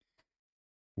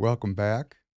Welcome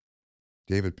back.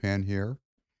 David Penn here,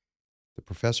 the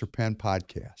Professor Penn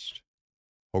podcast.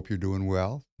 Hope you're doing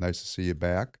well. Nice to see you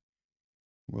back.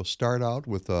 We'll start out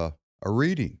with a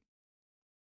reading.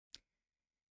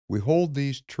 We hold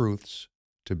these truths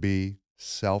to be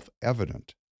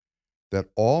self-evident, that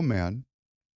all men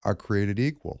are created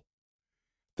equal,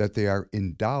 that they are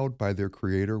endowed by their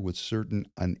Creator with certain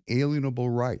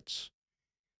unalienable rights,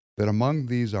 that among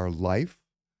these are life,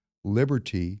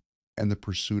 liberty, and the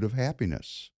pursuit of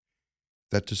happiness,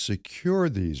 that to secure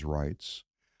these rights,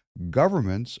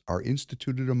 governments are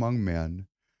instituted among men,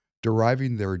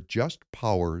 deriving their just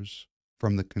powers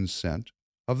from the consent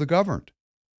of the governed.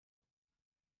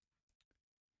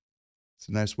 It's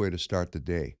a nice way to start the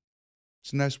day.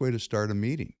 It's a nice way to start a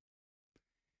meeting.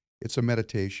 It's a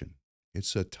meditation.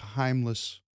 It's a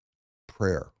timeless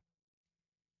prayer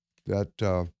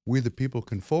that we the people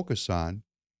can focus on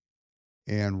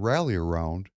and rally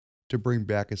around to bring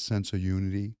back a sense of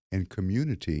unity and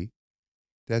community.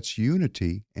 That's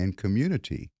unity and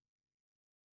community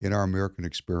in our American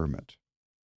experiment.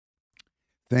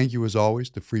 Thank you, as always,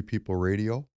 to Free People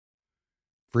Radio,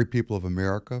 Free People of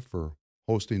America, for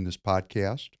hosting this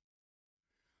podcast.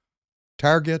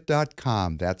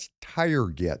 Tireget.com, that's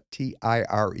Tireget,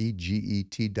 Tireget.com.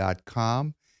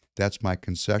 That's my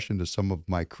concession to some of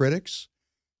my critics,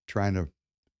 trying to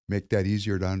make that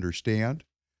easier to understand.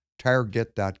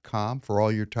 Tireget.com for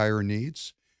all your tire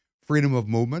needs. Freedom of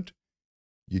movement.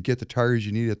 You get the tires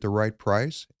you need at the right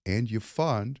price, and you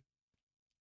fund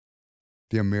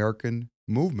the American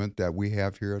movement that we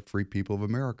have here at Free People of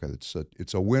America.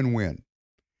 It's a win-win.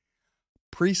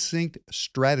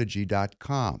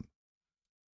 PrecinctStrategy.com,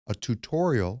 a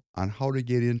tutorial on how to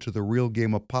get into the real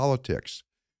game of politics,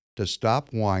 to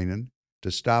stop whining, to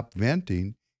stop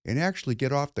venting, and actually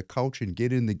get off the couch and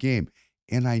get in the game.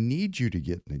 And I need you to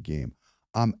get in the game.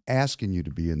 I'm asking you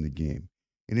to be in the game.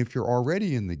 And if you're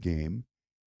already in the game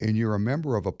and you're a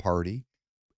member of a party,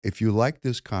 if you like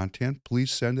this content,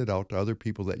 please send it out to other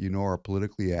people that you know are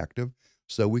politically active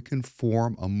so we can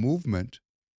form a movement,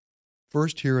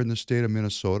 first here in the state of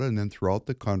Minnesota and then throughout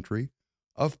the country,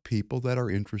 of people that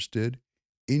are interested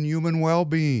in human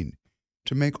well-being,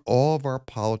 to make all of our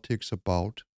politics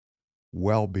about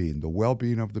well-being, the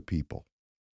well-being of the people.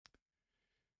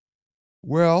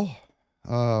 Well,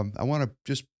 I want to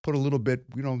just put a little bit,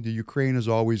 the Ukraine is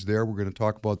always there. We're going to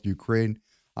talk about the Ukraine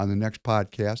on the next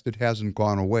podcast. It hasn't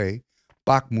gone away.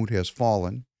 Bakhmut has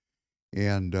fallen,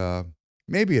 and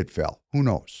maybe it fell. Who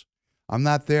knows? I'm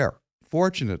not there.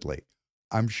 Fortunately,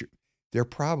 I'm sure they're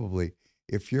probably,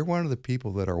 if you're one of the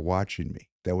people that are watching me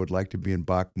that would like to be in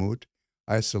Bakhmut,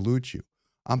 I salute you.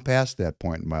 I'm past that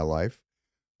point in my life.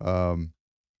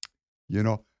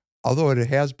 Although it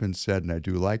has been said, and I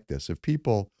do like this, if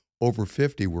people over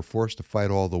 50 were forced to fight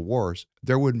all the wars,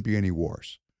 there wouldn't be any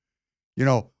wars.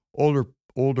 Older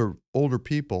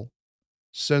people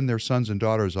send their sons and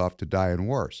daughters off to die in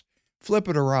wars. Flip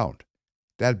it around.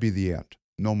 That'd be the end.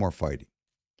 No more fighting.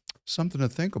 Something to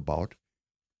think about,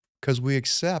 because we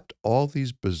accept all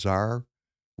these bizarre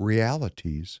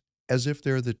realities as if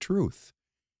they're the truth.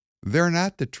 They're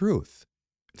not the truth.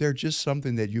 They're just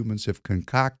something that humans have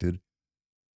concocted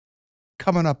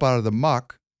coming up out of the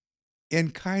muck,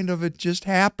 and kind of it just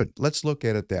happened. Let's look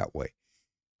at it that way.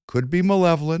 Could be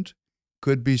malevolent,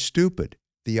 could be stupid.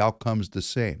 The outcome's the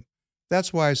same.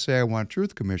 That's why I say I want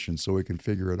truth commissions, so we can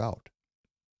figure it out.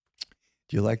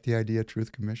 Do you like the idea of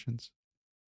truth commissions?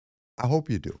 I hope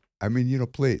you do. I mean,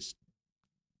 please.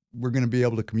 We're going to be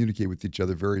able to communicate with each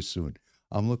other very soon.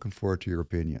 I'm looking forward to your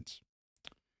opinions.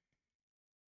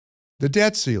 The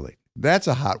debt ceiling. That's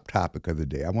a hot topic of the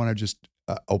day. I want to just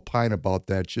opine about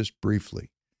that just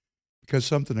briefly, because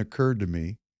something occurred to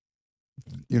me.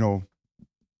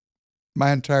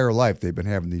 My entire life they've been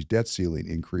having these debt ceiling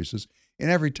increases,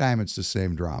 and every time it's the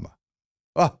same drama.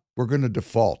 We're going to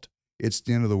default. It's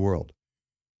the end of the world.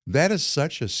 That is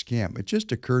such a scam. It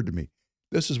just occurred to me.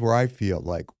 This is where I feel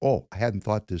like, I hadn't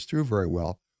thought this through very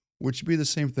well, which would be the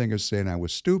same thing as saying I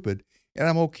was stupid, and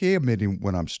I'm okay admitting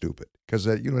when I'm stupid, because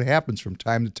it happens from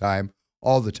time to time,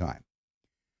 all the time.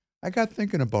 I got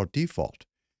thinking about default.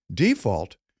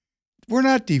 Default? We're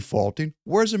not defaulting.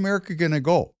 Where's America going to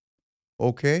go?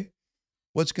 Okay?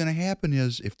 What's going to happen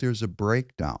is, if there's a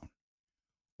breakdown,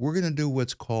 we're going to do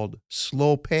what's called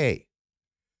slow pay.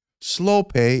 Slow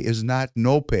pay is not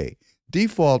no pay.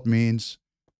 Default means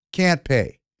can't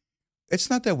pay.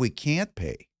 It's not that we can't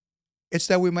pay. It's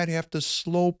that we might have to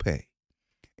slow pay.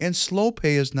 And slow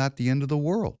pay is not the end of the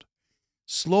world.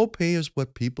 Slow pay is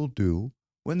what people do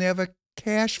when they have a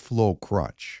cash flow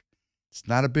crunch. It's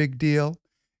not a big deal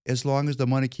as long as the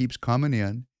money keeps coming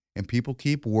in and people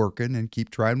keep working and keep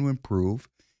trying to improve,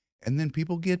 and then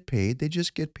people get paid. They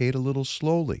just get paid a little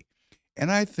slowly.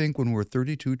 And I think when we're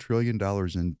 $32 trillion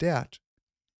in debt,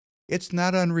 it's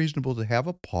not unreasonable to have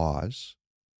a pause,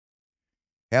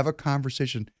 have a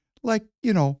conversation. Like,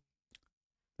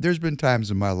 there's been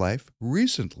times in my life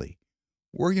recently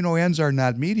where, ends are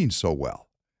not meeting so well.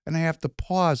 And I have to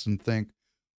pause and think,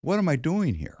 what am I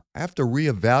doing here? I have to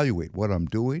reevaluate what I'm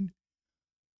doing.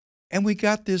 And we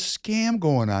got this scam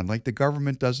going on, like the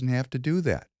government doesn't have to do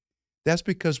that. That's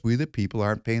because we, the people,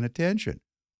 aren't paying attention.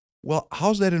 Well,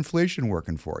 how's that inflation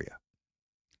working for you?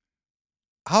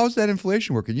 How's that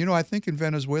inflation working? I think in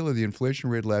Venezuela, the inflation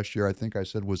rate last year, I think I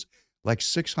said was like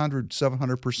 600,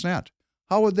 700%.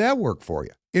 How would that work for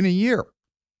you in a year?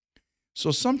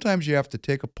 So sometimes you have to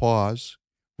take a pause,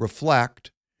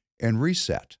 reflect, and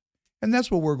reset. And that's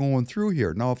what we're going through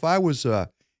here. Now, if I was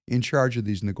in charge of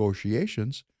these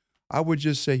negotiations, I would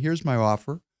just say, here's my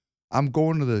offer. I'm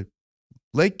going to the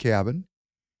lake cabin.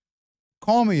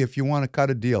 Call me if you want to cut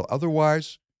a deal.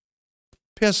 Otherwise,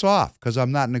 piss off because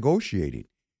I'm not negotiating.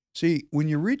 See, when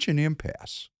you reach an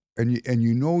impasse and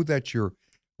you know that you're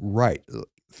right,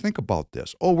 think about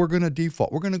this. Oh, we're going to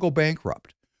default. We're going to go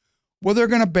bankrupt. Well, they're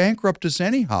going to bankrupt us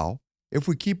anyhow if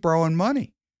we keep borrowing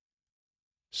money.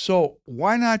 So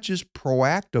why not just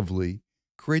proactively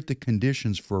create the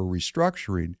conditions for a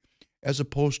restructuring as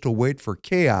opposed to wait for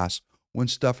chaos when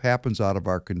stuff happens out of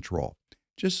our control?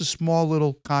 Just a small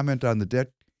little comment on the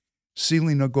debt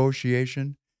ceiling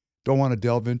negotiation. Don't want to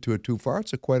delve into it too far.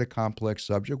 It's quite a complex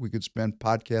subject. We could spend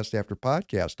podcast after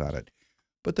podcast on it.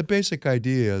 But the basic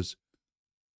idea is,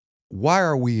 why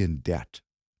are we in debt?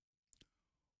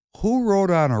 Who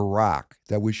wrote on a rock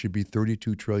that we should be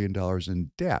 $32 trillion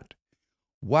in debt?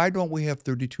 Why don't we have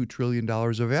 $32 trillion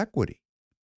of equity?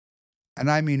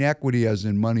 And I mean equity as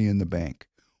in money in the bank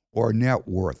or net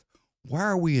worth. Why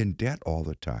are we in debt all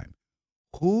the time?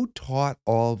 Who taught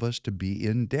all of us to be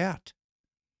in debt?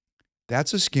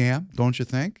 That's a scam, don't you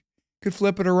think? Could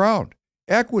flip it around.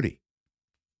 Equity.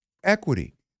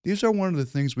 These are one of the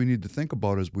things we need to think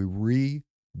about as we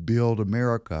rebuild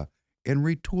America and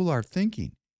retool our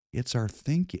thinking. It's our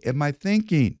thinking. Am I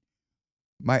thinking?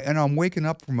 And I'm waking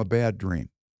up from a bad dream.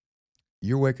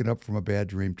 You're waking up from a bad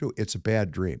dream too. It's a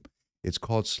bad dream. It's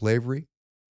called slavery,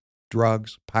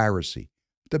 drugs, piracy.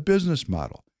 The business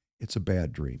model. It's a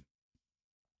bad dream.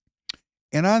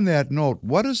 And on that note,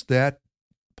 what does that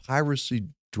piracy,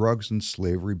 drugs, and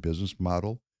slavery business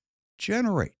model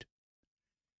generate?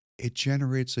 It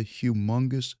generates a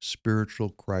humongous spiritual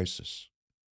crisis.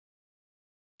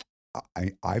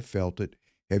 I felt it.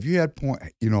 Have you had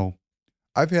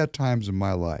I've had times in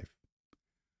my life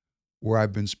where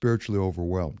I've been spiritually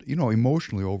overwhelmed,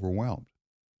 emotionally overwhelmed,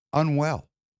 unwell.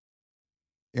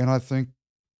 And I think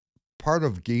part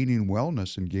of gaining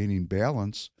wellness and gaining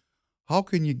balance, how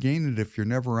can you gain it if you're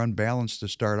never unbalanced to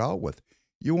start out with?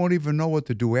 You won't even know what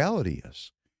the duality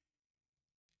is.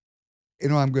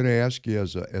 I'm going to ask you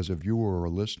as a viewer or a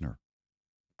listener,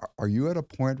 are you at a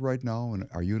point right now, and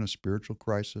are you in a spiritual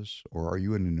crisis, or are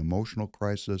you in an emotional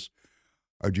crisis,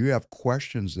 or do you have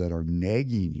questions that are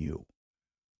nagging you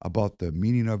about the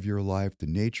meaning of your life, the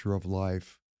nature of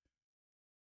life?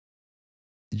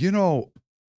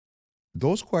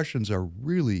 Those questions are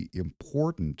really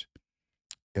important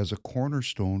as a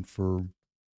cornerstone for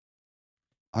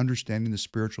understanding the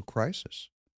spiritual crisis.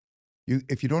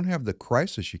 If you don't have the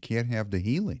crisis, you can't have the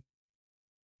healing.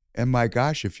 And my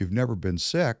gosh, if you've never been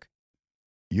sick,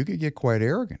 you could get quite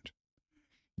arrogant.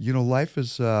 Life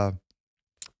is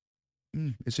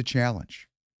it's a challenge.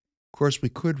 Of course, we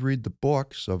could read the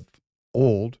books of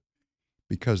old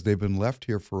because they've been left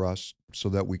here for us so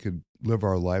that we could live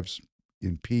our lives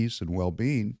in peace and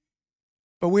well-being.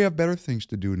 But we have better things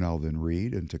to do now than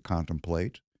read and to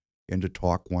contemplate and to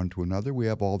talk one to another. We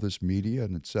have all this media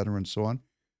and et cetera and so on.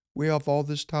 We have all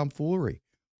this tomfoolery.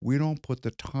 We don't put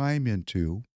the time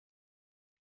into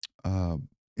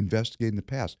investigating the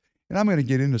past. And I'm going to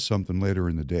get into something later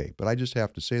in the day, but I just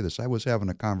have to say this. I was having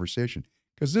a conversation,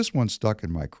 because this one stuck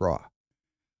in my craw.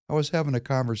 I was having a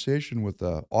conversation with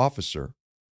an officer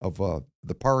of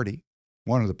the party,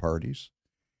 one of the parties,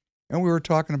 and we were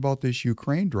talking about this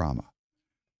Ukraine drama.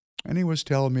 And he was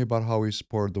telling me about how he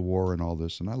supported the war and all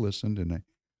this, and I listened, and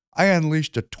I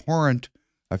unleashed a torrent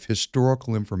of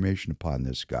historical information upon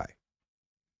this guy.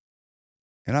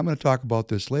 And I'm going to talk about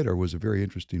this later. It was a very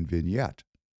interesting vignette.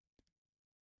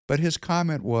 But his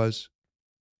comment was,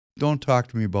 don't talk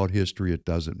to me about history, it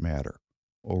doesn't matter.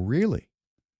 Oh, really?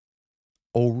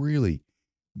 Oh, really?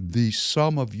 The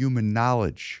sum of human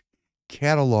knowledge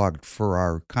cataloged for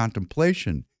our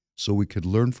contemplation so we could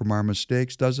learn from our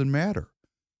mistakes doesn't matter.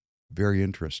 Very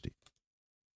interesting.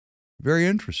 Very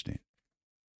interesting.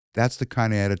 That's the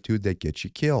kind of attitude that gets you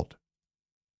killed.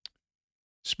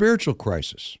 Spiritual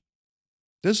crisis.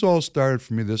 This all started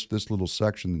for me, this little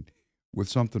section, with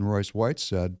something Royce White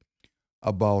said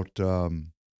about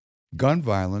gun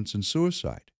violence and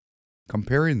suicide,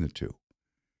 comparing the two.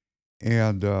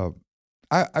 And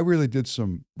I really did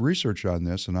some research on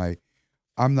this, and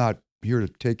I'm not here to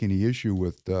take any issue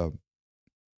with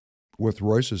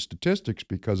Royce's statistics,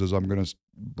 because, as I'm going to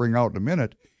bring out in a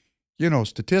minute,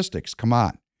 statistics, come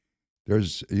on.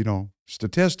 There's,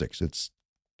 statistics.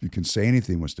 You can say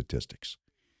anything with statistics.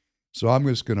 So I'm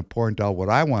just going to point out what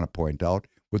I want to point out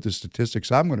with the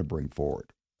statistics I'm going to bring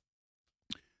forward.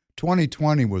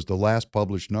 2020 was the last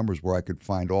published numbers where I could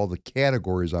find all the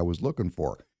categories I was looking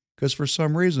for, because for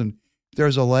some reason,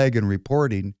 there's a lag in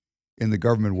reporting in the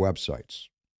government websites.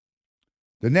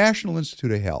 The National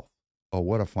Institute of Health. Oh,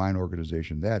 what a fine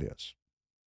organization that is.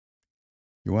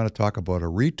 You want to talk about a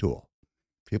retool.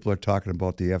 People are talking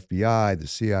about the FBI, the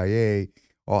CIA,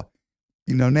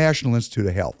 National Institute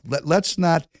of Health. Let's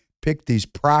not pick these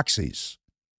proxies,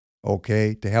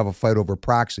 okay, to have a fight over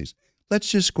proxies. Let's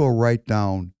just go right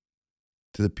down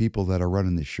to the people that are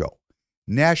running the show.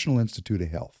 National Institute of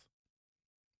Health.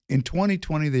 In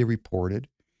 2020, they reported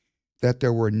that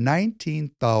there were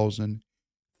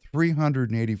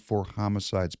 19,384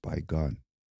 homicides by gun,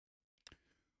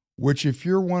 which, if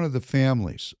you're one of the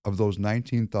families of those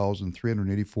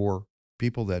 19,384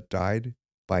 people that died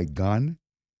by gun,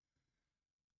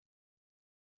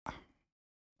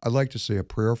 I'd like to say a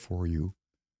prayer for you,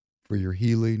 for your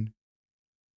healing,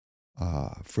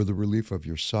 for the relief of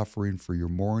your suffering, for your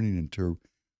mourning, and to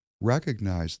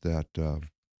recognize that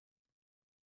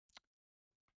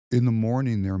in the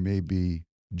morning there may be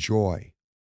joy.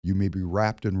 You may be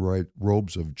wrapped in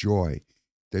robes of joy,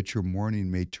 that your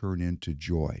mourning may turn into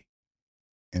joy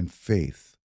and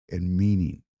faith and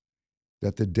meaning,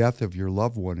 that the death of your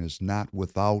loved one is not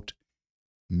without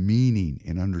meaning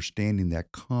and understanding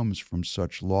that comes from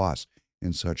such loss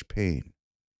and such pain.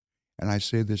 And I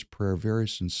say this prayer very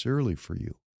sincerely for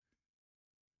you,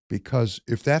 because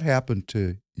if that happened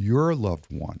to your loved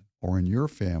one or in your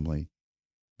family,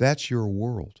 that's your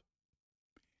world.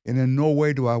 And in no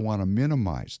way do I want to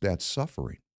minimize that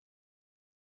suffering.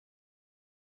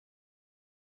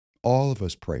 All of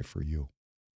us pray for you.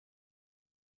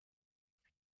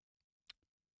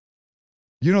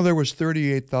 There was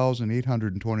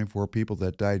 38,824 people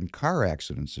that died in car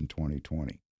accidents in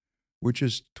 2020, which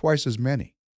is twice as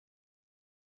many.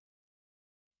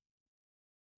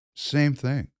 Same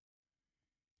thing.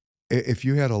 If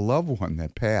you had a loved one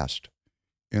that passed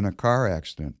in a car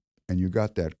accident and you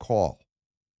got that call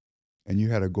and you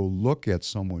had to go look at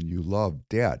someone you loved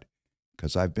dead,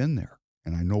 because I've been there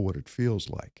and I know what it feels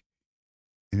like.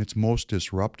 And it's most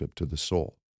disruptive to the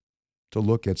soul to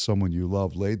look at someone you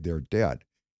love laid there dead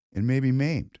and maybe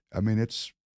maimed. I mean,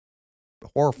 it's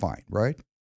horrifying, right?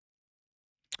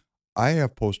 I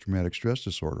have post-traumatic stress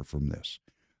disorder from this.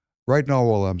 Right now,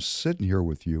 while I'm sitting here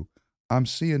with you, I'm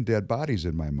seeing dead bodies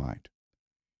in my mind.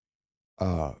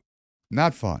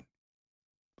 Not fun.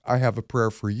 I have a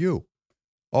prayer for you.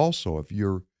 Also, if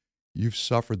you've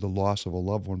suffered the loss of a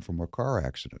loved one from a car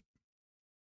accident,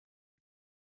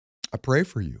 I pray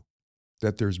for you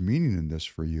that there's meaning in this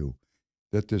for you,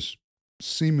 that this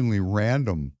seemingly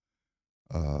random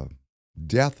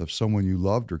death of someone you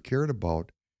loved or cared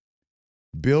about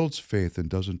builds faith and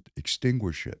doesn't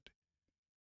extinguish it.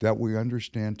 That we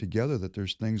understand together that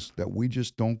there's things that we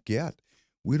just don't get.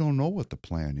 We don't know what the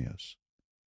plan is.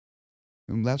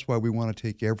 And that's why we want to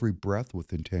take every breath with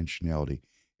intentionality.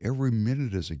 Every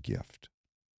minute is a gift.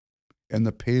 And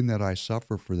the pain that I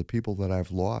suffer for the people that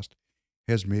I've lost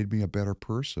has made me a better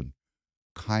person,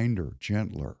 kinder,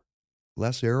 gentler,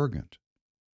 less arrogant.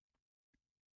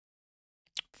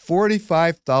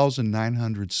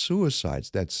 45,900 suicides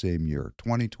that same year,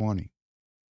 2020.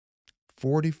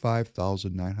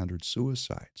 45,900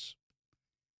 suicides.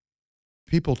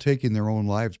 People taking their own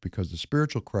lives because the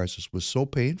spiritual crisis was so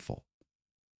painful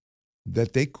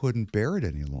that they couldn't bear it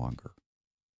any longer.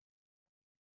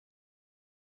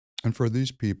 And for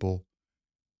these people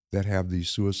that have these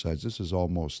suicides, this is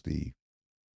almost the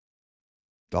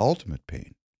ultimate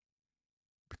pain,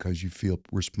 because you feel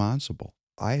responsible.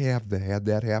 I have had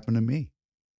that happen to me.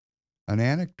 An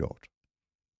anecdote.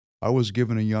 I was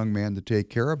given a young man to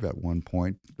take care of at one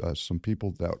point. Some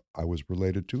people that I was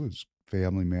related to, as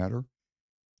family matter.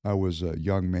 I was a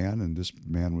young man, and this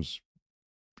man was,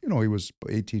 he was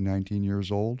 18, 19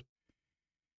 years old.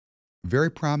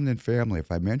 Very prominent family.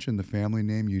 If I mentioned the family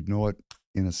name, you'd know it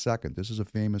in a second. This is a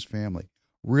famous family.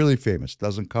 Really famous.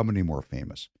 Doesn't come any more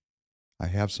famous. I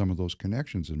have some of those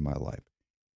connections in my life.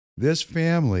 This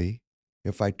family,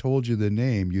 if I told you the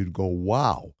name, you'd go,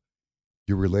 wow,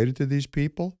 you're related to these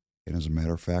people? And as a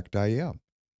matter of fact, I am.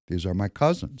 These are my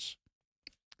cousins.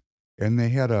 And they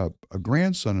had a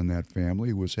grandson in that family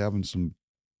who was having some,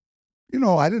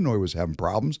 I didn't know he was having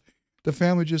problems. The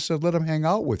family just said, let him hang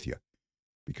out with you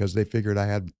because they figured I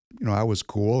had, I was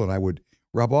cool and I would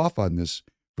rub off on this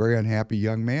very unhappy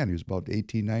young man. He was about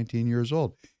 18, 19 years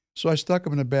old. So I stuck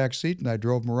him in the back seat and I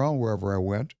drove him around wherever I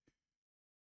went.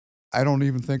 I don't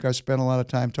even think I spent a lot of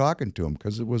time talking to him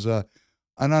because it was an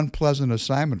unpleasant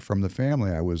assignment from the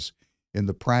family. I was in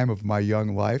the prime of my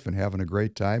young life and having a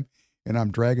great time, and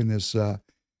I'm dragging this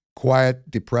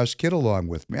quiet, depressed kid along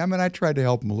with me. I mean, I tried to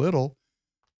help him a little,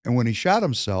 and when he shot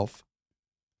himself,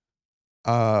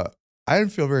 I didn't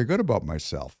feel very good about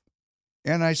myself.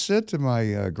 And I said to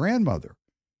my grandmother,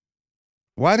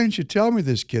 why didn't you tell me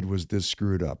this kid was this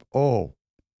screwed up? Oh,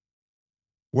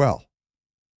 well,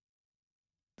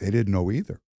 they didn't know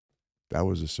either. That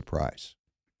was a surprise.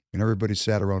 And everybody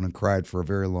sat around and cried for a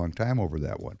very long time over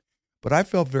that one. But I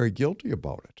felt very guilty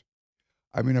about it.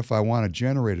 I mean, if I want to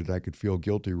generate it, I could feel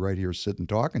guilty right here sitting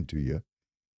talking to you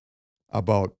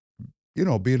about,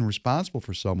 being responsible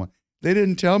for someone. They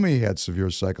didn't tell me he had severe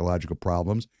psychological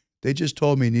problems. They just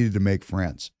told me he needed to make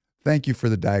friends. Thank you for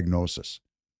the diagnosis.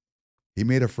 He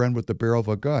made a friend with the barrel of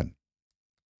a gun.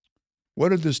 What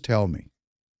did this tell me?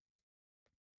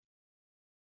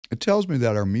 It tells me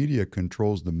that our media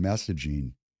controls the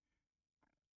messaging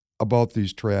about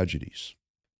these tragedies.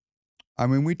 I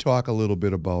mean, we talk a little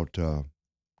bit about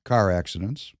car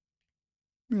accidents.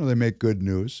 They make good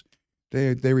news.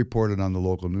 They reported on the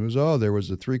local news, there was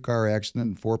a 3-car accident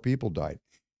and 4 people died.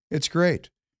 It's great.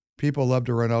 People love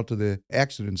to run out to the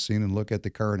accident scene and look at the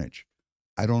carnage.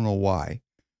 I don't know why.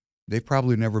 They've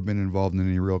probably never been involved in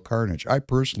any real carnage. I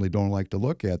personally don't like to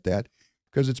look at that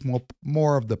because it's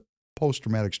more of the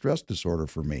post-traumatic stress disorder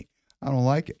for me. I don't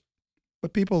like it.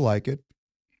 But people like it.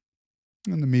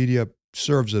 And the media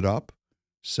serves it up,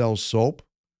 sells soap,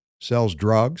 sells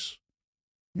drugs,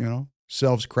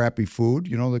 sells crappy food,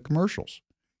 the commercials.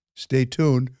 Stay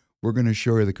tuned. We're going to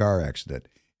show you the car accident.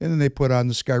 And then they put on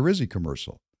the Skyrizi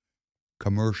commercial.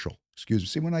 Excuse me.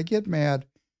 See, when I get mad,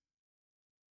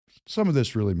 some of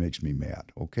this really makes me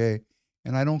mad, okay?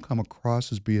 And I don't come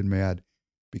across as being mad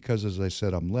because, as I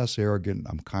said, I'm less arrogant.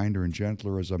 I'm kinder and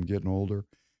gentler as I'm getting older.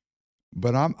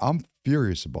 But I'm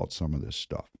furious about some of this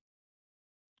stuff.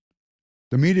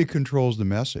 The media controls the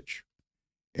message.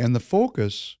 And the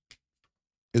focus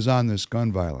is on this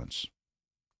gun violence.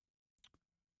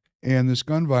 And this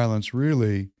gun violence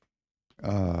really,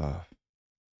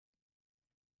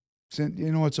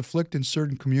 it's afflicting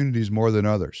certain communities more than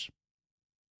others.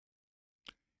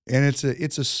 And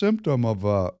it's a symptom of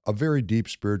a very deep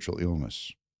spiritual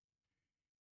illness.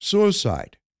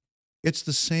 Suicide, it's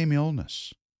the same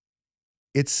illness.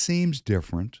 It seems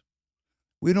different.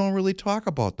 We don't really talk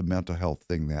about the mental health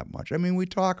thing that much. I mean, we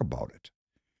talk about it,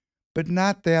 but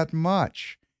not that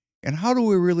much. And how do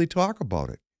we really talk about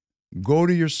it? Go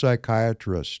to your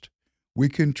psychiatrist. We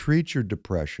can treat your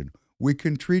depression. We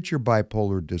can treat your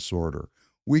bipolar disorder.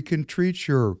 We can treat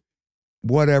your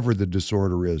whatever the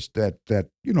disorder is, that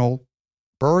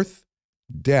birth,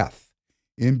 death,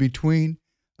 in between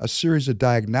a series of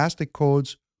diagnostic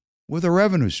codes with a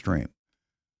revenue stream.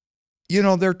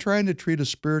 They're trying to treat a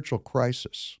spiritual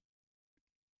crisis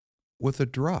with a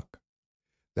drug.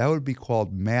 That would be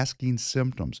called masking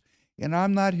symptoms. And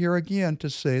I'm not here again to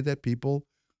say that people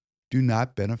do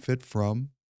not benefit from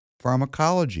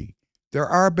pharmacology. There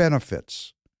are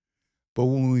benefits. But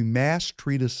when we mass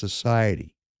treat a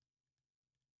society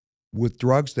with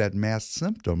drugs that mask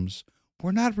symptoms,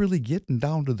 we're not really getting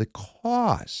down to the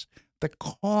cause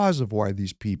of why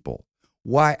these people,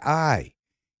 why I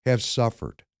have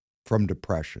suffered from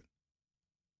depression.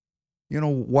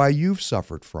 Why you've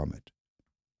suffered from it.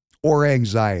 Or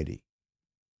anxiety.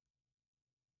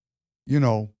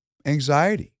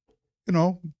 Anxiety.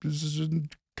 This is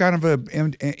kind of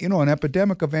an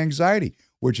epidemic of anxiety,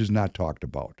 which is not talked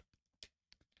about.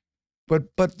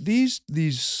 But these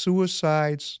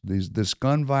suicides, this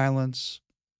gun violence,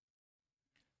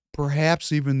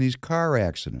 perhaps even these car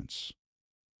accidents,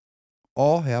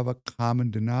 all have a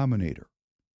common denominator.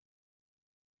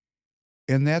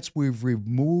 And that's we've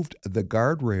removed the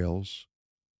guardrails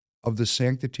of the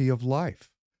sanctity of life.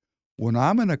 When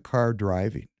I'm in a car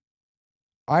driving,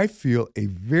 I feel a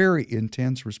very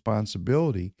intense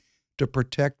responsibility to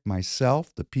protect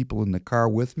myself, the people in the car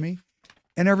with me,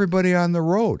 and everybody on the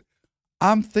road.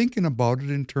 I'm thinking about it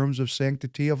in terms of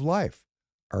sanctity of life.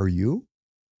 Are you?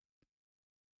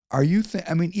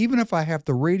 Even if I have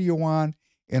the radio on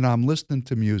and I'm listening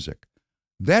to music.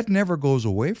 That never goes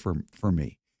away for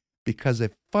me because a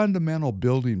fundamental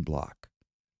building block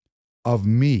of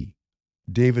me,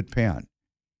 David Penn,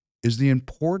 is the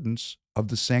importance of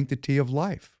the sanctity of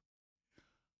life.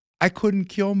 I couldn't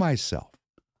kill myself.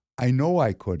 I know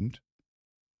I couldn't.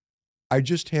 I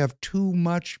just have too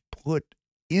much put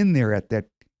in there at that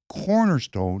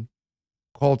cornerstone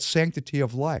called sanctity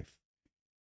of life.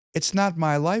 It's not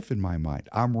my life in my mind.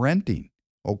 I'm renting,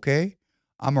 okay?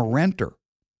 I'm a renter.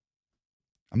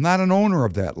 I'm not an owner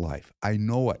of that life. I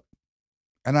know it.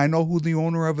 And I know who the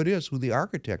owner of it is, who the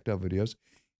architect of it is,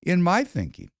 in my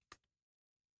thinking.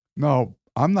 Now,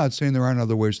 I'm not saying there aren't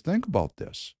other ways to think about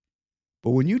this.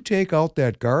 But when you take out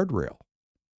that guardrail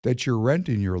that you're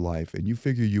renting your life and you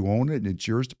figure you own it and it's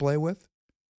yours to play with,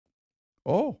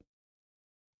 oh,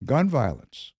 gun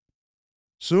violence,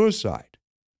 suicide,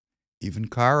 even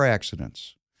car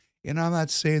accidents. And I'm not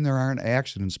saying there aren't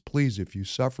accidents. Please, if you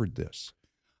suffered this,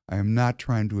 I am not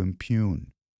trying to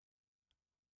impugn.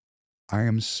 I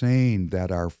am saying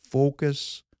that our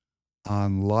focus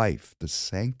on life, the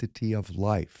sanctity of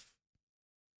life,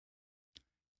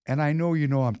 and I know you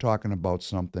know I'm talking about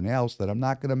something else that I'm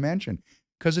not going to mention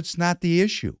because it's not the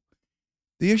issue.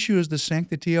 The issue is the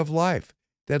sanctity of life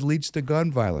that leads to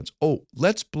gun violence. Oh,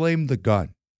 let's blame the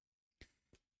gun.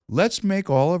 Let's make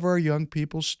all of our young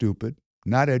people stupid,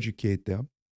 not educate them.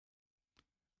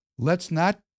 Let's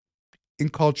not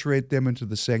enculturate them into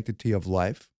the sanctity of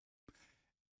life.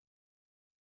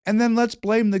 And then let's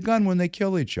blame the gun when they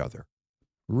kill each other.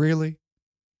 Really?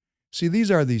 See,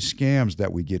 these are these scams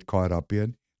that we get caught up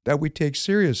in that we take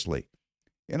seriously.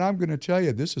 And I'm going to tell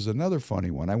you, this is another funny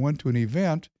one. I went to an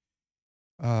event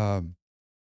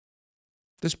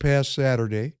this past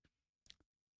Saturday,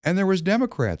 and there was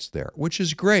Democrats there, which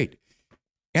is great.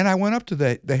 And I went up to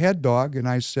the head dog, and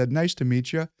I said, nice to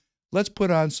meet you. Let's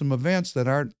put on some events that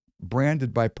aren't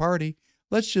branded by party.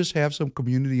 Let's just have some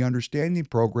community understanding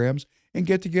programs and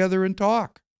get together and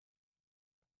talk.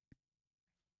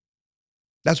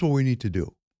 That's what we need to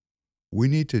do. We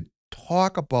need to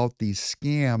talk about these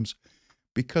scams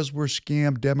because we're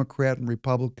scammed Democrat and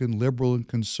Republican, liberal and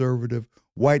conservative,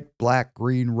 white, black,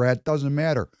 green, red, doesn't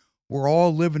matter. We're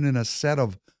all living in a set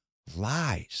of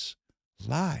lies.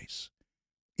 Lies.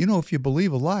 You know, if you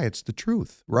believe a lie, it's the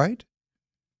truth, right?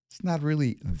 It's not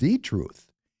really the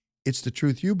truth. It's the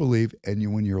truth you believe,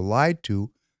 and when you're lied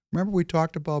to, remember we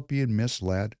talked about being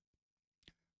misled?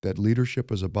 That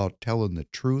leadership is about telling the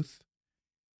truth.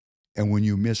 And when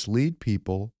you mislead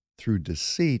people through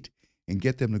deceit and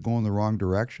get them to go in the wrong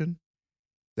direction,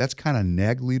 that's kind of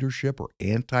neg leadership or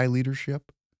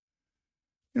anti-leadership.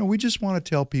 You know, we just want to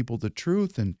tell people the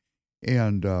truth. And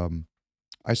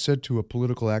I said to a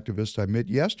political activist I met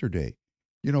yesterday,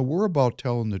 you know, we're about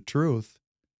telling the truth.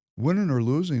 Winning or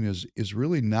losing is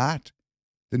really not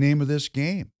the name of this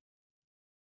game.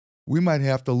 We might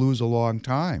have to lose a long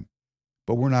time,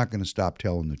 but we're not going to stop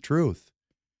telling the truth.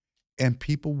 And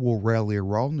people will rally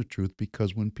around the truth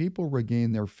because when people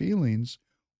regain their feelings,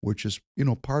 which is, you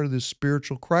know, part of this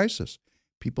spiritual crisis,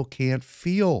 people can't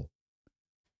feel.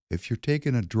 If you're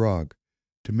taking a drug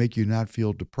to make you not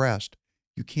feel depressed,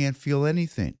 you can't feel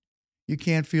anything. You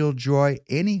can't feel joy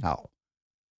anyhow.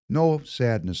 No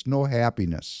sadness, no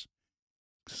happiness.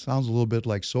 Sounds a little bit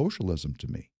like socialism to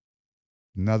me.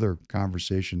 Another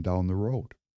conversation down the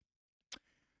road.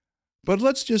 But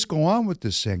let's just go on with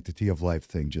this sanctity of life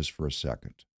thing just for a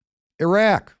second.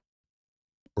 Iraq,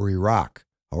 or Iraq,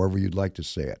 however you'd like to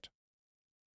say it.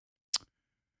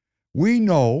 We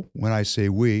know, when I say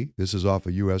we, this is off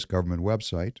a U.S. government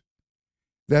website,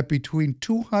 that between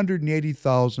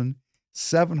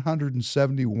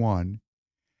 280,771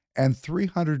 and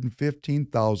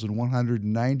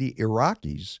 315,190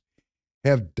 Iraqis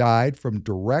have died from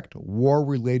direct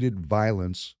war-related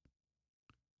violence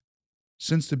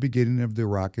since the beginning of the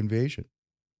Iraq invasion.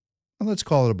 Well, let's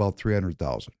call it about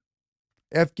 300,000.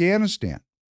 Afghanistan,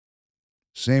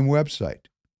 same website.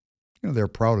 You know, they're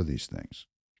proud of these things.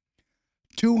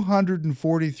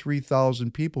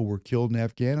 243,000 people were killed in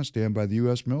Afghanistan by the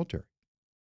U.S. military.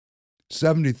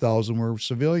 70,000 were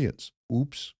civilians.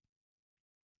 Oops.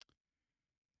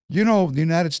 You know, the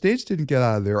United States didn't get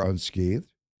out of there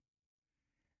unscathed.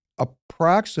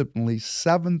 Approximately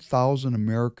 7,000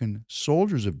 American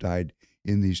soldiers have died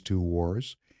in these two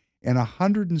wars, and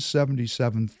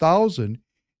 177,000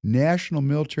 national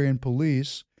military and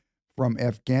police from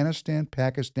Afghanistan,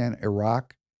 Pakistan,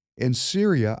 Iraq, and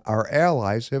Syria, our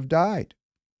allies, have died.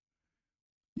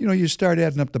 You know, you start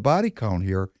adding up the body count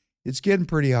here, it's getting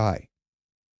pretty high.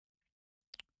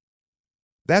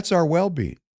 That's our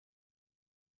well-being.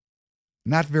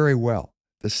 Not very well.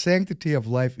 The sanctity of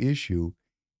life issue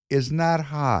is not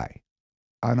high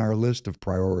on our list of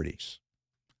priorities.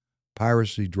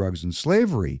 Piracy, drugs, and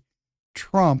slavery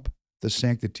trump the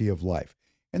sanctity of life.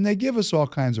 And they give us all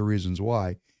kinds of reasons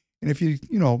why. And if you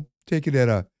take it at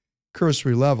a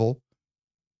cursory level,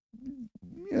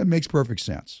 it makes perfect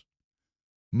sense.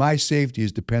 My safety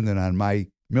is dependent on my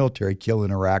military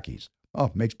killing Iraqis. Oh,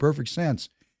 it makes perfect sense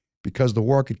because the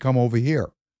war could come over here.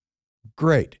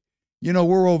 Great.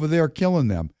 We're over there killing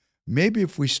them. Maybe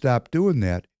if we stop doing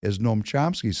that, as Noam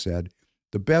Chomsky said,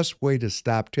 the best way to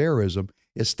stop terrorism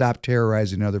is stop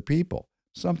terrorizing other people.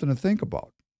 Something to think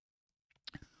about.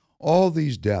 All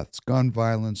these deaths, gun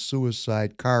violence,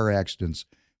 suicide, car accidents,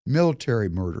 military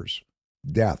murders,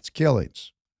 deaths,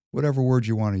 killings, whatever word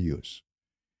you want to use,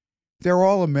 they're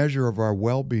all a measure of our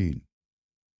well-being.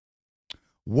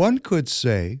 One could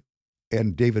say,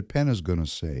 and David Penn is going to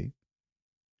say,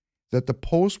 that the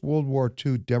post-World War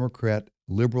II Democrat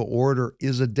liberal order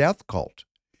is a death cult.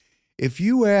 If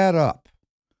you add up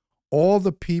all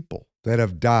the people that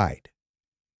have died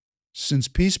since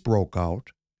peace broke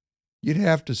out, you'd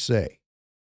have to say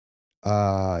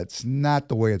it's not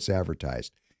the way it's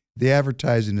advertised. The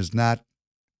advertising is not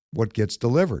what gets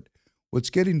delivered. What's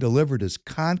getting delivered is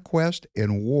conquest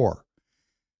and war.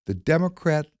 The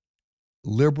Democrat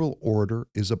liberal order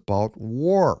is about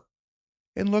war.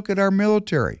 And look at our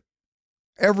military.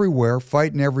 Everywhere,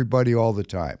 fighting everybody all the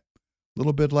time. A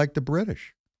little bit like the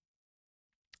British.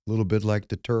 A little bit like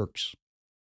the Turks.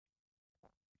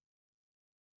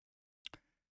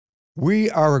 We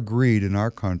are agreed in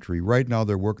our country. Right now,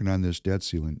 they're working on this debt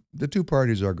ceiling. The two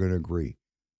parties are going to agree.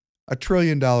 $1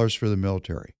 trillion for the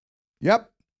military. Yep.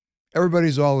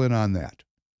 Everybody's all in on that.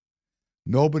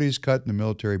 Nobody's cutting the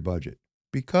military budget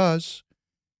because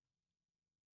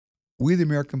we, the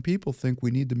American people, think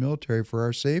we need the military for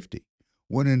our safety.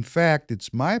 When in fact,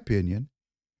 it's my opinion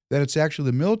that it's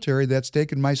actually the military that's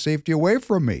taking my safety away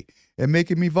from me and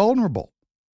making me vulnerable.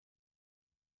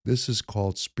 This is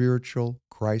called spiritual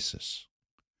crisis.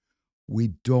 We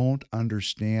don't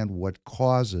understand what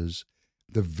causes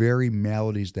the very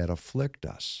maladies that afflict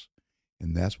us.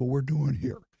 And that's what we're doing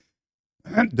here.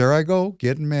 And there I go,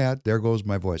 getting mad. There goes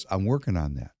my voice. I'm working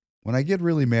on that. When I get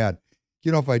really mad,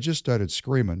 if I just started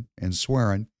screaming and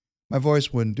swearing, my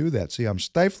voice wouldn't do that. See, I'm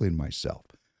stifling myself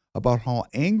about how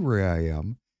angry I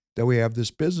am that we have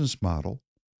this business model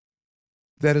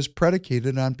that is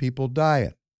predicated on people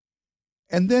dying.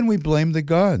 And then we blame the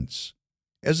guns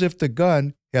as if the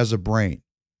gun has a brain.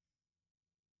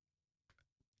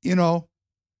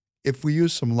 If we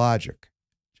use some logic,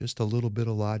 just a little bit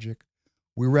of logic,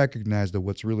 we recognize that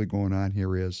what's really going on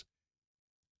here is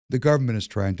the government is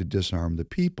trying to disarm the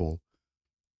people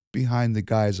behind the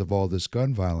guise of all this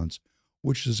gun violence,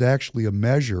 which is actually a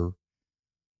measure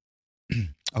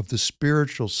of the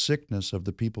spiritual sickness of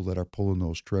the people that are pulling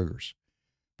those triggers.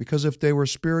 Because if they were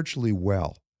spiritually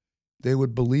well, they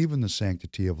would believe in the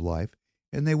sanctity of life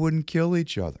and they wouldn't kill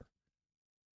each other.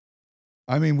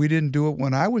 I mean, we didn't do it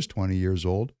when I was 20 years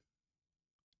old.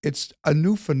 It's a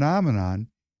new phenomenon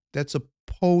that's a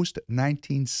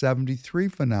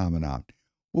post-1973 phenomenon.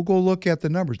 We'll go look at the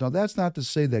numbers. Now, that's not to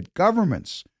say that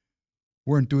governments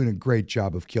weren't doing a great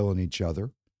job of killing each other,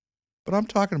 but I'm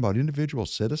talking about individual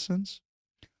citizens.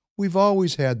 We've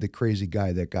always had the crazy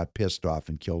guy that got pissed off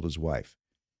and killed his wife.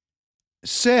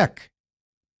 Sick.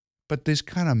 But this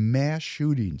kind of mass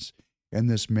shootings and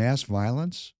this mass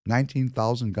violence,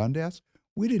 19,000 gun deaths,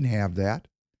 we didn't have that.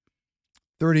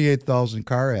 38,000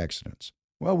 car accidents.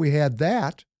 Well, we had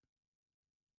that.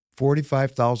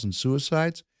 45,000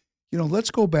 suicides. Let's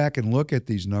go back and look at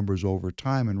these numbers over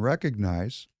time and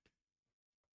recognize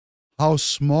how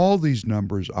small these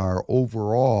numbers are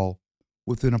overall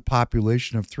within a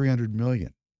population of 300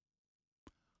 million.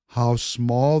 How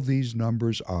small these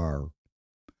numbers are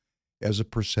as a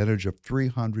percentage of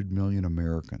 300 million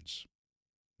Americans.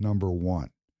 Number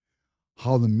one,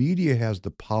 how the media has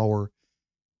the power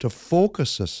to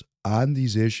focus us on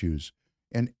these issues,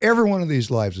 and every one of these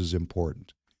lives is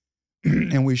important.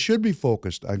 And we should be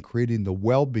focused on creating the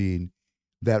well-being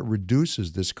that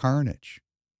reduces this carnage.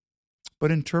 But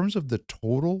in terms of the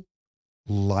total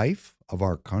life of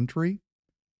our country,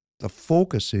 the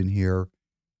focus in here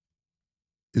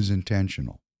is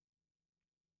intentional.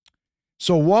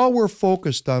 So while we're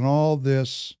focused on all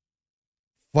this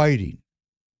fighting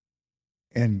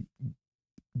and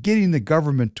getting the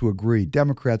government to agree,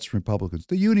 Democrats and Republicans,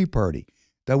 the Uni Party,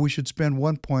 that we should spend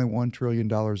 $1.1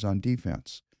 trillion on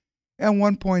defense and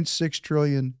 $1.6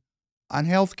 trillion on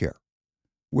health care,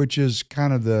 which is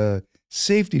kind of the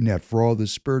safety net for all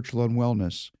this spiritual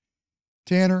unwellness.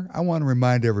 Tanner, I want to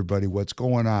remind everybody what's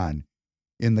going on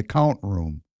in the count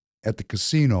room at the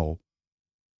casino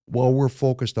while we're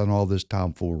focused on all this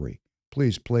tomfoolery.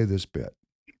 Please play this bit.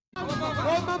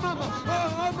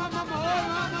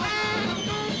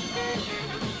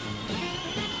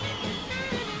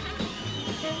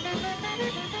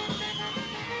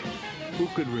 Who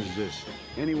could resist?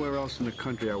 Anywhere else in the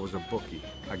country, I was a bookie,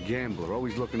 a gambler,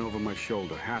 always looking over my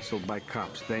shoulder, hassled by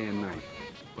cops day and night.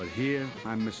 But here,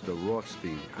 I'm Mr.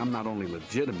 Rothstein. I'm not only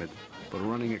legitimate, but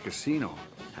running a casino.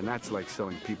 And that's like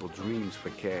selling people dreams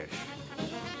for cash.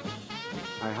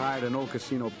 I hired an old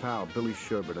casino pal, Billy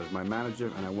Sherbert, as my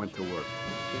manager, and I went to work.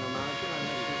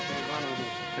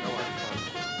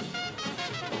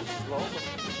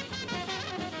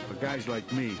 For guys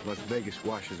like me, Las Vegas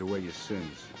washes away your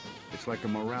sins. It's like a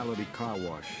morality car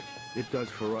wash. It does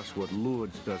for us what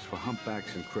Lourdes does for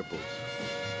humpbacks and cripples.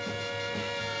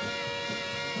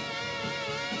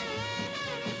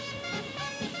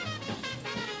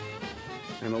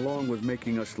 And along with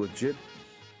making us legit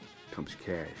comes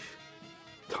cash.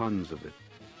 Tons of it.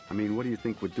 I mean, what do you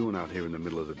think we're doing out here in the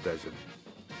middle of the desert?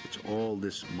 It's all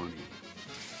this money.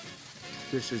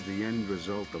 This is the end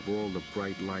result of all the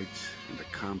bright lights and the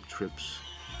comp trips,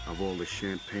 of all the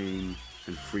champagne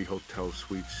and free hotel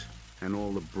suites, and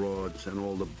all the broads and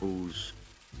all the booze.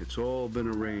 It's all been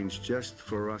arranged just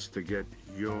for us to get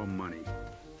your money.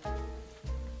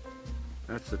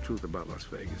 That's the truth about Las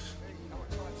Vegas.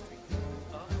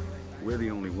 We're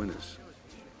the only winners.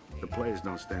 The players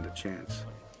don't stand a chance.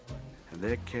 And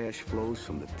their cash flows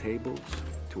from the tables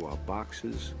to our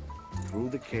boxes, through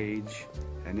the cage,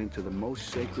 and into the most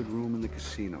sacred room in the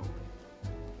casino.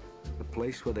 The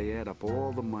place where they add up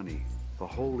all the money, the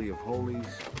holy of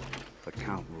holies, the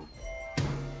count room.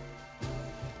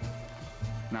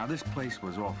 Now, this place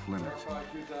was off limits.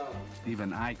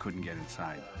 Even I couldn't get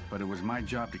inside, but it was my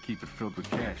job to keep it filled with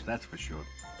cash, that's for sure.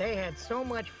 They had so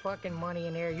much fucking money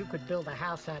in there, you could build a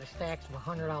house out of stacks of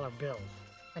 $100 bills.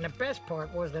 And the best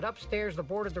part was that upstairs, the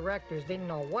board of directors didn't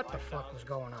know what the fuck was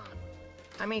going on.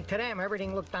 I mean, to them,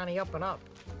 everything looked on the up and up,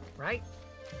 right?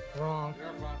 Wrong.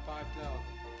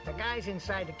 The guys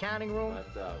inside the counting room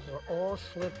were all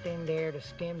slipped in there to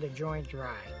skim the joint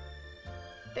dry.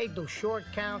 They'd do short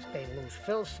counts, they'd lose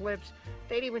fill slips,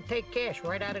 they'd even take cash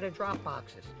right out of the drop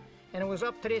boxes. And it was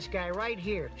up to this guy right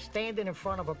here, standing in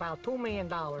front of about $2 million,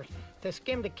 to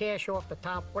skim the cash off the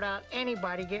top without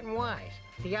anybody getting wise,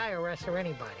 the IRS or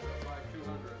anybody.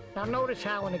 Now notice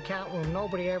how in the count room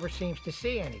nobody ever seems to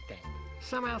see anything.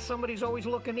 Somehow somebody's always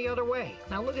looking the other way.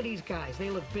 Now look at these guys, they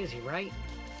look busy, right?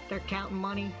 They're counting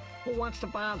money. Who wants to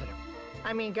bother them?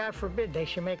 I mean, God forbid they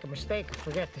should make a mistake and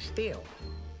forget to steal.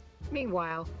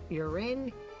 Meanwhile, you're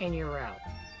in and you're out.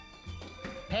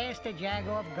 Past the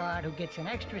jagoff guard who gets an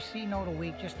extra C note a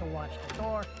week just to watch the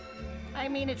door. I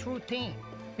mean, it's routine.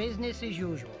 Business as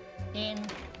usual. In,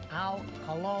 out,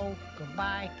 hello,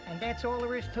 goodbye, and that's all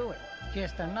there is to it.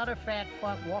 Just another fat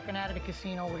fuck walking out of the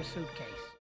casino with a suitcase.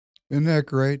 Isn't that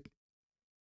great?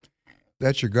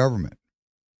 That's your government.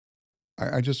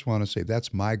 I just want to say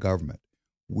that's my government.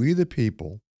 We the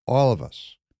people, all of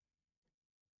us,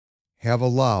 have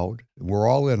allowed, we're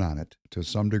all in on it to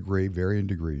some degree, varying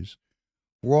degrees,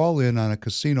 we're all in on a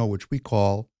casino which we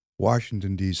call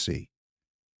Washington, D.C.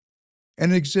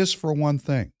 And it exists for one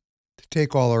thing, to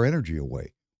take all our energy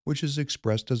away, which is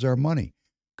expressed as our money.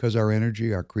 Because our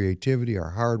energy, our creativity,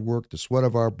 our hard work, the sweat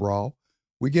of our brow,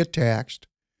 we get taxed.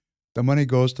 The money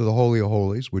goes to the Holy of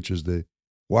Holies, which is the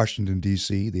Washington,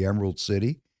 D.C., the Emerald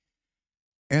City,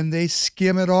 and they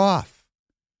skim it off.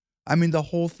 I mean, the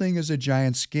whole thing is a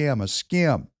giant scam, a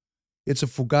skim. It's a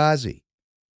fugazi.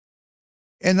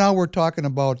 And now we're talking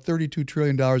about $32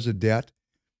 trillion of debt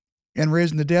and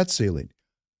raising the debt ceiling.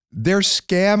 They're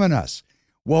scamming us.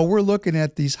 While we're looking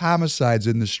at these homicides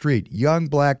in the street, young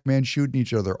black men shooting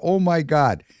each other. Oh, my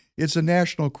God, it's a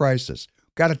national crisis.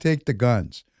 Got to take the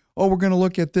guns. Oh, we're going to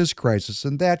look at this crisis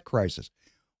and that crisis.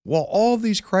 While all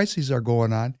these crises are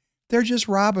going on, they're just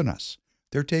robbing us.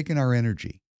 They're taking our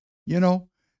energy, you know?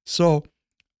 So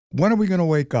when are we going to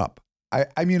wake up? I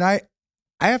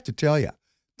have to tell you,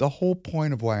 the whole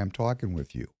point of why I'm talking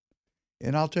with you,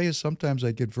 and I'll tell you, sometimes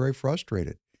I get very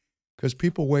frustrated because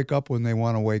people wake up when they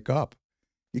want to wake up.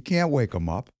 You can't wake them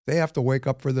up. They have to wake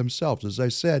up for themselves. As I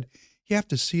said, you have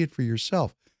to see it for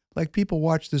yourself. Like people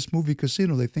watch this movie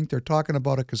Casino, they think they're talking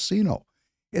about a casino.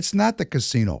 It's not the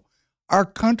casino. Our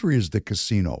country is the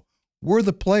casino. We're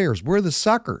the players. We're the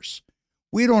suckers.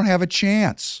 We don't have a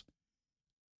chance.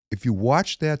 If you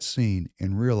watch that scene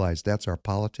and realize that's our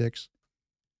politics,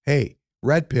 hey,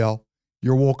 red pill,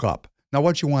 you're woke up. Now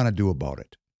what you want to do about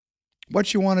it?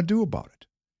 What you want to do about it?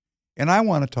 And I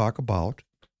want to talk about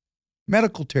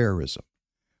medical terrorism.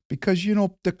 Because, you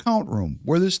know, the count room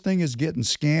where this thing is getting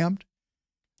scammed,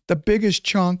 The biggest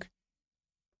chunk,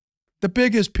 the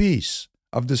biggest piece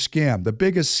of the scam, the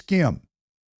biggest skim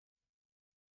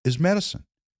is medicine,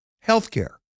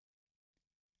 healthcare.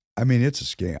 I mean, it's a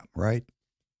scam, right?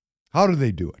 How do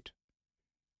they do it?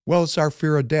 Well, it's our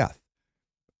fear of death.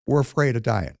 We're afraid of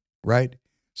dying, right?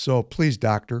 So please,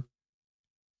 doctor,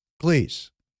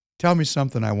 please tell me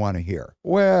something I want to hear.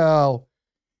 Well,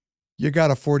 you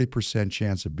got a 40%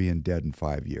 chance of being dead in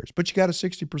 5 years, but you got a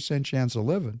 60% chance of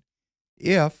living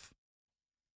if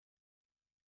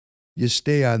you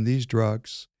stay on these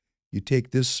drugs, you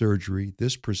take this surgery,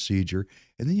 this procedure,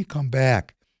 and then you come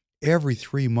back every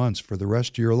 3 months for the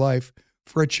rest of your life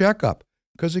for a checkup,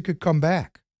 because it could come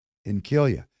back and kill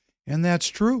you. And that's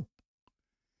true.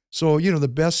 So, the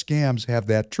best scams have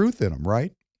that truth in them,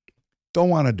 right? Don't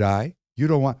want to die. You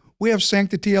don't want. We have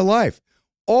sanctity of life.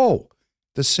 Oh,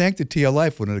 the sanctity of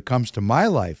life when it comes to my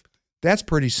life, that's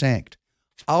pretty sanct.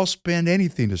 I'll spend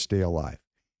anything to stay alive.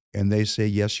 And they say,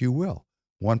 yes, you will.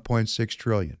 1.6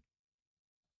 trillion.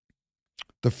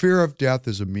 The fear of death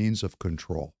is a means of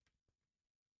control.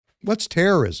 What's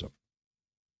terrorism?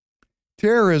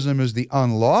 Terrorism is the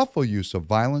unlawful use of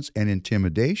violence and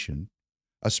intimidation,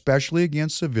 especially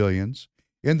against civilians,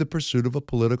 in the pursuit of a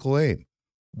political aim.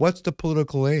 What's the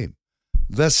political aim?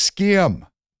 The skim.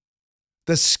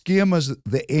 The skim is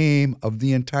the aim of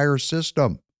the entire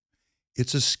system.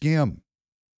 It's a skim.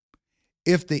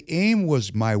 If the aim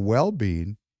was my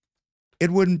well-being,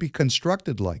 it wouldn't be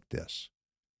constructed like this.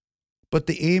 But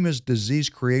the aim is disease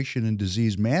creation and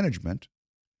disease management,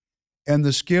 and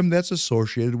the skim that's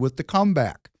associated with the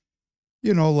comeback.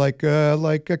 Like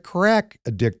a crack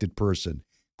addicted person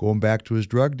going back to his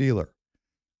drug dealer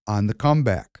on the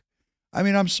comeback. I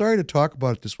mean, I'm sorry to talk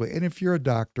about it this way. And if you're a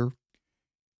doctor,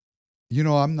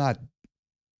 I'm not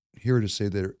here to say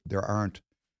that there aren't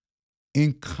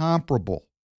incomparable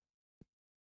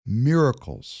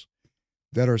miracles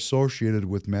that are associated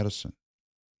with medicine.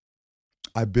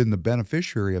 I've been the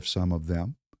beneficiary of some of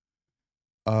them.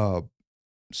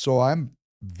 So I'm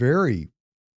very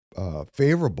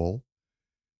favorable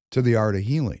to the art of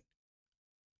healing.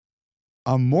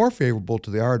 I'm more favorable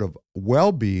to the art of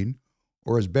well-being,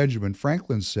 or as Benjamin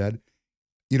Franklin said,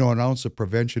 an ounce of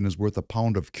prevention is worth a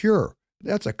pound of cure.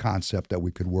 That's a concept that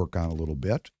we could work on a little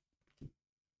bit.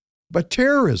 But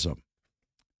terrorism,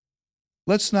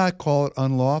 let's not call it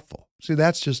unlawful. See,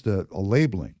 that's just a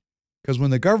labeling. Because when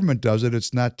the government does it,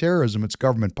 it's not terrorism, it's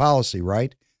government policy,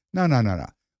 right? No.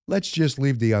 Let's just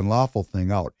leave the unlawful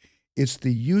thing out. It's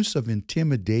the use of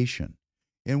intimidation.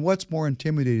 And what's more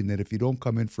intimidating than if you don't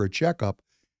come in for a checkup,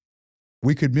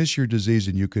 we could miss your disease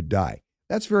and you could die.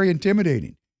 That's very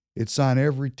intimidating. It's on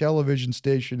every television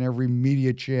station, every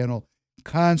media channel,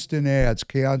 constant ads.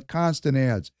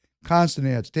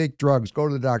 Take drugs, go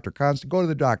to the doctor, go to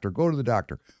the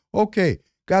doctor. Okay,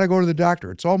 got to go to the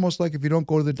doctor. It's almost like if you don't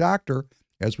go to the doctor,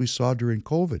 as we saw during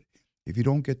COVID, if you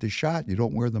don't get the shot, you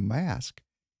don't wear the mask,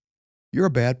 you're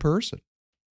a bad person.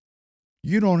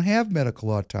 You don't have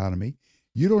medical autonomy.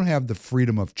 You don't have the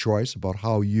freedom of choice about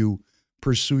how you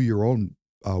pursue your own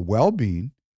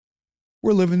well-being.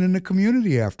 We're living in a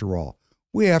community after all.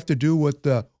 We have to do what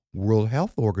the World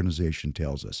Health Organization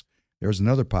tells us. There's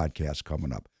another podcast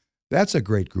coming up. That's a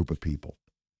great group of people.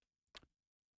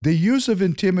 The use of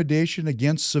intimidation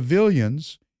against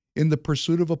civilians in the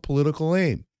pursuit of a political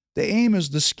aim. The aim is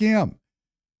the skim.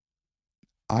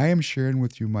 I am sharing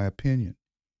with you my opinion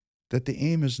that the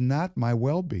aim is not my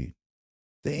well-being.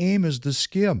 The aim is the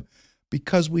skim,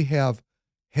 because we have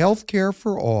health care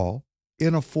for all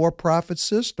in a for-profit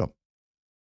system.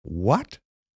 What?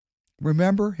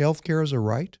 Remember, health care is a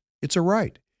right? It's a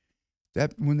right.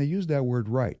 That when they use that word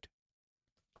right,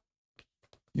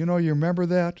 you remember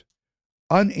that?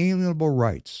 Unalienable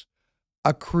rights.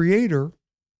 A creator,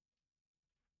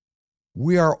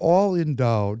 we are all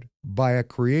endowed by a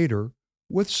creator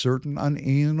with certain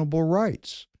unalienable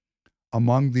rights.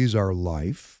 Among these are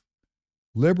life,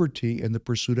 liberty, and the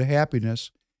pursuit of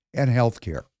happiness, and health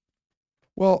care.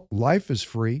 Well, life is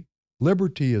free.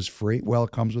 Liberty is free. Well,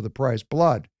 it comes with a price,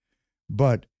 blood.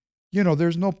 But,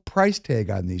 there's no price tag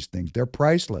on these things. They're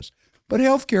priceless. But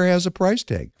health care has a price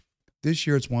tag. This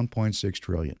year it's 1.6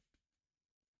 trillion.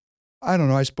 I don't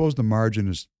know. I suppose the margin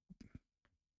is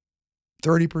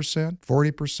 30%,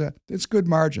 40%. It's good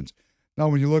margins. Now,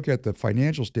 when you look at the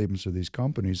financial statements of these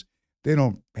companies, they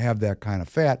don't have that kind of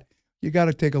fat. You got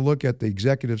to take a look at the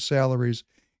executive salaries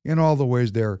and all the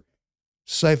ways they're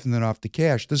siphoning off the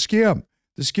cash. The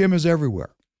skim is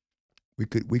everywhere. We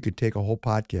could take a whole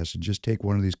podcast and just take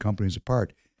one of these companies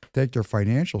apart, take their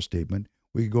financial statement.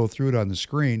 We could go through it on the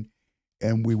screen,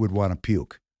 and we would want to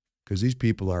puke, because these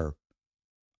people are,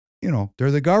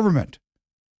 they're the government.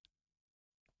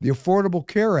 The Affordable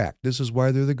Care Act, this is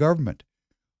why they're the government.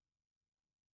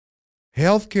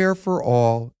 Health care for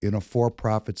all in a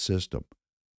for-profit system.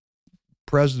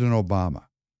 President Obama.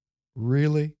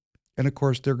 Really? And of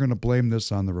course, they're going to blame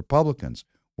this on the Republicans,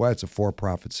 why it's a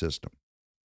for-profit system.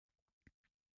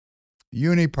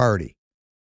 Uni Party.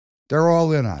 They're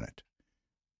all in on it.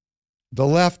 The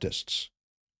leftists.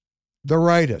 The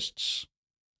rightists.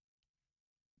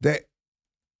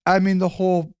 The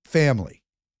whole family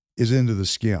is into the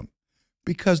skim.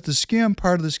 Because the skim,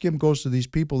 part of the skim goes to these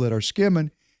people that are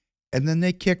skimming, and then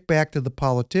they kick back to the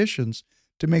politicians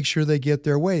to make sure they get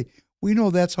their way. We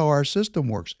know that's how our system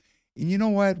works. And you know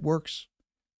why it works?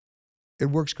 It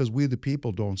works because we, the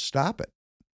people, don't stop it.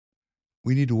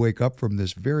 We need to wake up from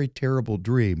this very terrible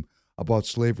dream about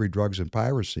slavery, drugs, and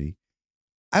piracy.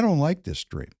 I don't like this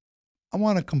dream. I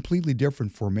want a completely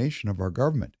different formation of our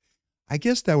government. I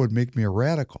guess that would make me a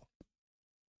radical.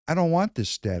 I don't want this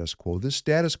status quo. This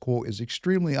status quo is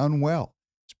extremely unwell.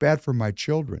 It's bad for my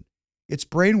children. It's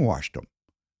brainwashed them.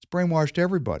 It's brainwashed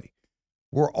everybody.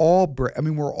 We're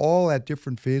all at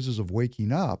different phases of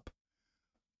waking up,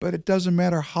 but it doesn't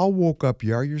matter how woke up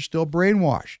you are, you're still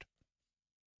brainwashed.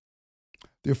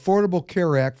 The Affordable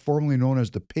Care Act, formerly known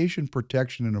as the Patient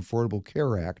Protection and Affordable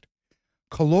Care Act,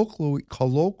 colloquially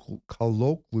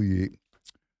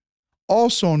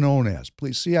also known as,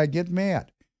 please see, I get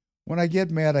mad. When I get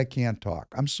mad, I can't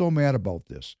talk. I'm so mad about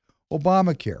this.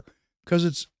 Obamacare, because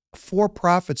it's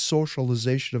for-profit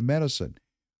socialization of medicine,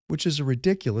 which is a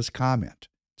ridiculous comment.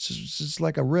 It's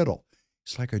like a riddle.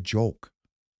 It's like a joke.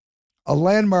 A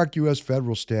landmark U.S.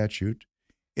 federal statute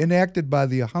enacted by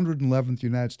the 111th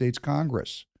United States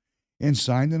Congress and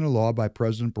signed into law by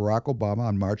President Barack Obama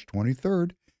on March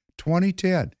 23rd,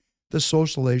 2010, the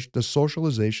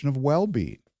socialization of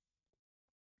well-being.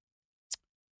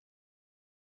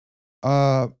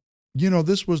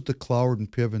 This was the Cloward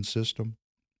and Piven system.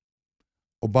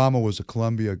 Obama was a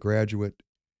Columbia graduate.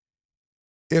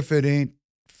 If it ain't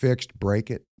fixed, break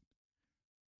it.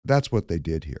 That's what they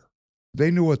did here.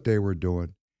 They knew what they were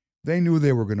doing. They knew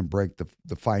they were going to break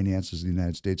the finances of the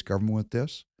United States government with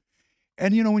this.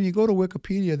 And, when you go to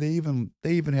Wikipedia,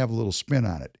 they even have a little spin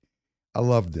on it. I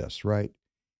love this, right?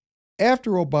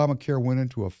 After Obamacare went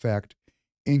into effect,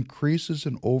 increases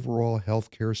in overall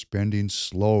health care spending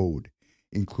slowed,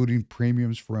 including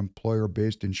premiums for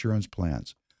employer-based insurance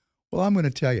plans. Well, I'm going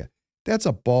to tell you, that's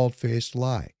a bald-faced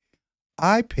lie.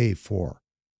 I pay for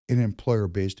an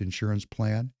employer-based insurance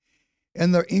plan,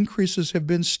 and the increases have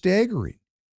been staggering.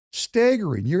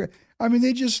 Staggering.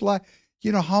 They just lie.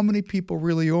 How many people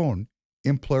really own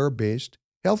employer-based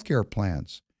healthcare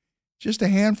plans? Just a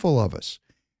handful of us.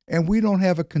 And we don't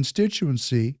have a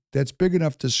constituency that's big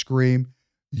enough to scream,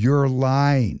 "You're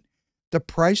lying." The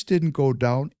price didn't go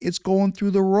down. It's going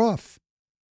through the roof.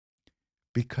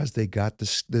 Because they got the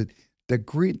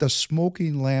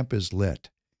smoking lamp is lit.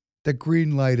 The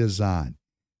green light is on.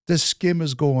 The skim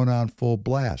is going on full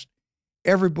blast.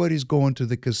 Everybody's going to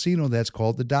the casino that's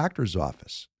called the doctor's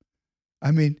office.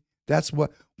 That's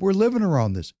what we're living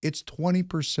around this. It's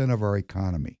 20% of our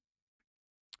economy.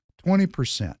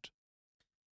 20%.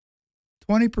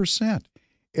 20%.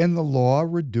 And the law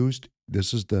reduced,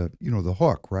 this is the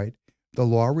hook, right? The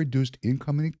law reduced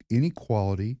income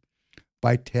inequality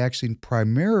by taxing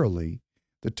primarily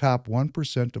the top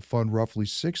 1% to fund roughly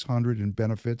 $600 in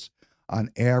benefits on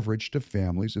average to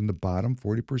families in the bottom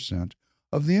 40%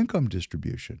 of the income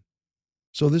distribution.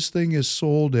 So this thing is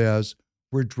sold as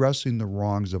redressing the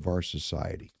wrongs of our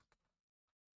society.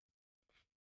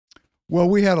 Well,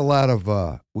 we had a lot of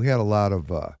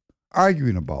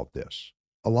arguing about this,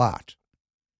 a lot.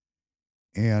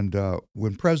 And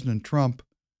when President Trump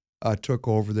took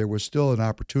over, there was still an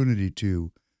opportunity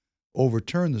to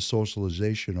overturn the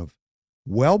socialization of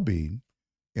well-being.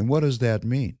 And what does that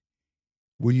mean?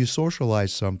 When you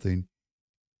socialize something,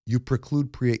 you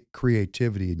preclude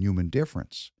creativity and human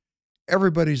difference.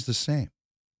 Everybody's the same.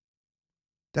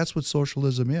 That's what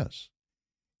socialism is.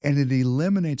 And it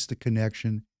eliminates the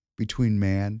connection between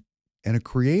man and a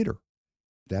creator.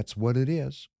 That's what it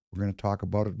is. We're going to talk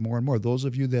about it more and more. Those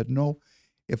of you that know,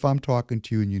 if I'm talking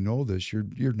to you and you know this,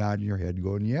 you're nodding your head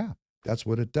going, yeah, that's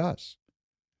what it does.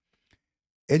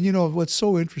 And what's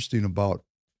so interesting about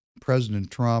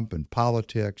President Trump and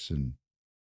politics and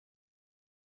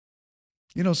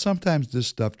sometimes this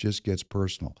stuff just gets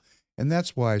personal. And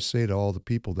that's why I say to all the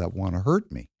people that want to hurt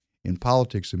me in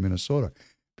politics in Minnesota,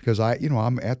 because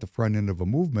I'm at the front end of a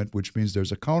movement, which means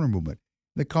there's a counter movement.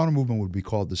 The counter movement would be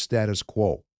called the status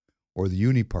quo or the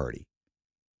uni party,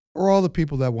 or all the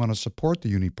people that want to support the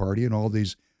uni party and all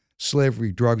these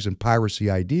slavery, drugs, and piracy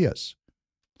ideas.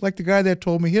 Like the guy that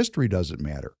told me history doesn't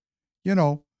matter.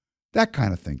 That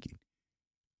kind of thinking.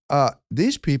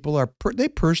 These people they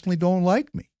personally don't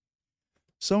like me.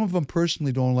 Some of them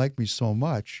personally don't like me so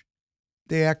much,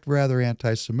 they act rather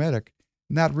anti-Semitic,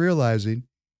 not realizing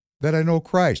that I know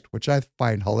Christ, which I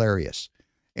find hilarious.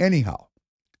 Anyhow,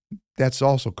 that's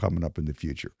also coming up in the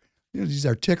future. These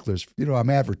are ticklers. I'm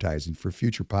advertising for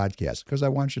future podcasts because I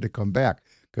want you to come back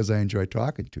because I enjoy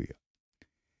talking to you.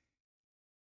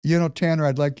 Tanner,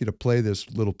 I'd like you to play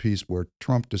this little piece where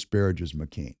Trump disparages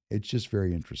McCain. It's just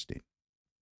very interesting.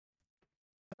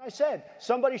 I said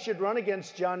somebody should run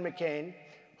against John McCain,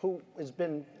 who has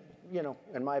been,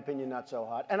 in my opinion, not so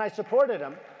hot. And I supported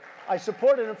him. I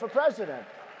supported him for president.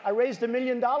 I raised $1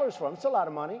 million for him. It's a lot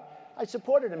of money. I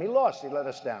supported him. He lost. He let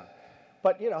us down.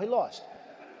 But, he lost.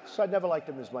 So I never liked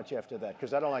him as much after that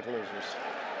because I don't like losers.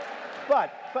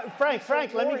 But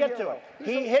Frank, let me get to it.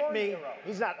 He hit me.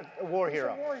 He's not a war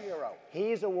hero. He's a war hero.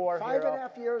 He's a war hero.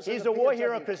 5.5 years. He's a war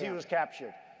hero because he was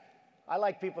captured. I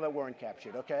like people that weren't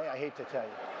captured, okay? I hate to tell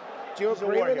you. Do you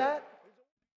agree with that?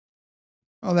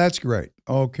 Oh, that's great.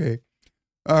 Okay.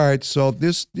 All right. So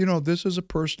this is a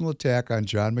personal attack on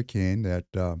John McCain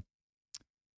that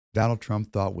Donald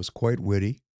Trump thought was quite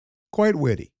witty,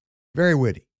 very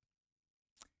witty.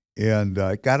 And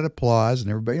it got an applause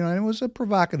and everybody, and it was a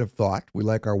provocative thought. We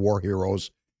like our war heroes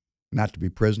not to be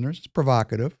prisoners. It's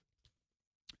provocative.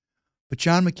 But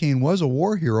John McCain was a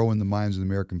war hero in the minds of the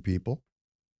American people.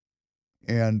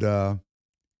 And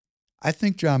I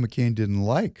think John McCain didn't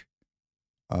like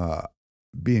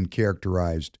being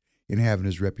characterized and having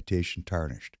his reputation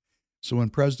tarnished. So when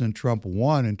President Trump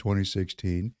won in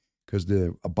 2016, because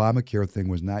the Obamacare thing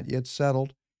was not yet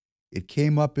settled, it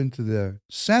came up into the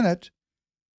Senate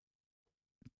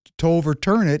to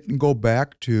overturn it and go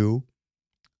back to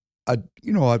to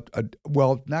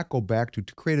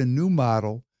create a new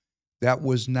model that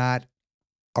was not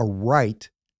a right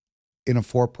in a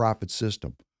for-profit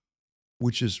system,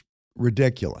 which is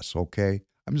ridiculous, okay?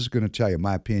 I'm just going to tell you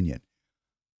my opinion.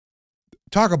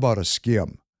 Talk about a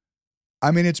skim.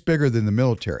 I mean, it's bigger than the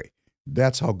military.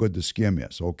 That's how good the skim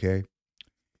is, okay?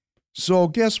 So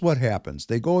guess what happens?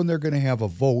 They go and they're going to have a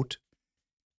vote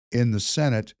in the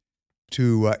Senate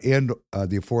to end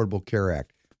the Affordable Care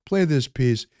Act. Play this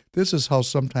piece. This is how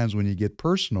sometimes when you get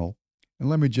personal, and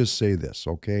let me just say this,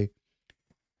 okay?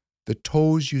 The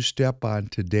toes you step on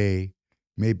today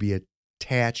may be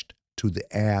attached to the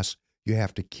ass you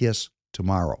have to kiss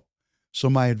tomorrow. So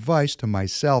my advice to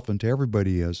myself and to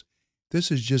everybody is,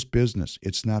 this is just business.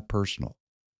 It's not personal.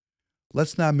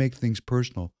 Let's not make things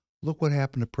personal. Look what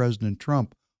happened to President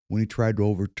Trump when he tried to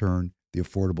overturn the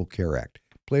Affordable Care Act.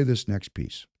 Play this next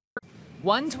piece.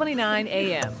 1:29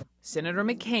 a.m. Senator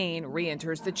McCain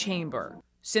re-enters the chamber.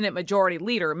 Senate Majority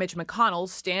Leader Mitch McConnell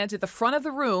stands at the front of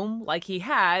the room like he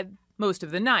had most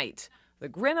of the night. The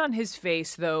grin on his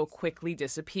face, though, quickly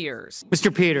disappears.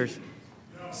 Mr. Peters.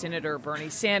 Senator Bernie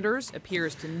Sanders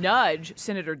appears to nudge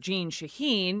Senator Jeanne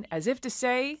Shaheen as if to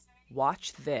say,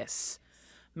 "Watch this."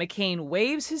 McCain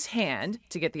waves his hand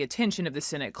to get the attention of the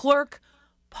Senate clerk,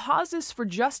 pauses for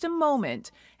just a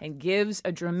moment, and gives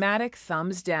a dramatic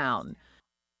thumbs down.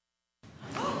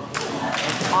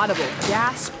 An audible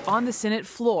gasp on the Senate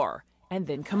floor, and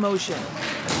then commotion.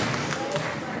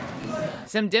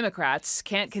 Some Democrats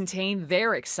can't contain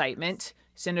their excitement.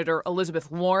 Senator Elizabeth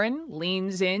Warren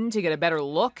leans in to get a better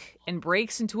look and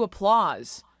breaks into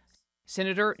applause.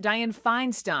 Senator Dianne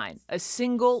Feinstein, a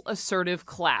single assertive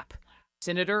clap.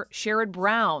 Senator Sherrod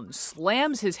Brown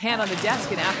slams his hand on the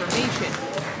desk in affirmation,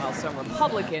 while some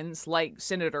Republicans, like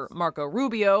Senator Marco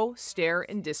Rubio, stare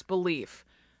in disbelief.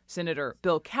 Senator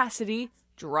Bill Cassidy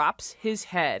drops his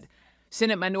head.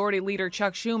 Senate Minority Leader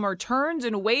Chuck Schumer turns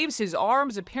and waves his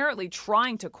arms, apparently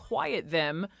trying to quiet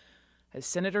them, as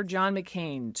Senator John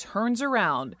McCain turns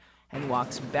around and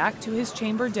walks back to his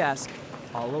chamber desk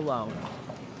all alone.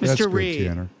 That's Mr. good, Reed.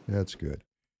 Tanner. That's good.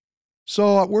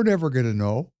 So we're never going to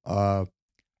know.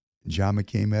 John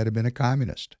McCain might have been a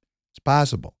communist. It's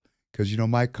possible. Because,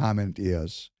 my comment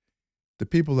is the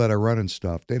people that are running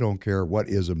stuff, they don't care what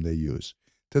ism they use.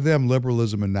 To them,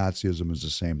 liberalism and Nazism is the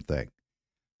same thing.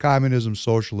 Communism,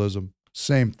 socialism,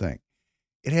 same thing.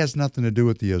 It has nothing to do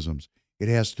with the isms. It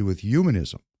has to do with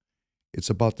humanism. It's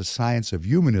about the science of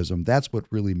humanism. That's what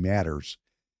really matters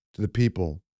to the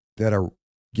people that are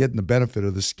getting the benefit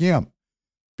of the skim,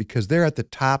 because they're at the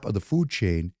top of the food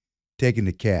chain taking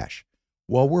the cash.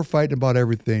 While we're fighting about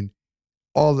everything,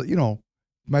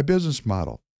 my business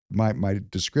model, my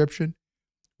description,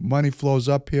 money flows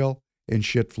uphill and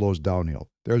shit flows downhill.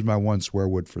 There's my one swear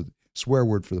word for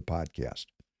the podcast.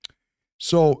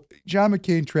 So John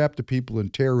McCain trapped the people in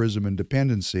terrorism and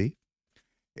dependency.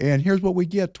 And here's what we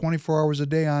get 24 hours a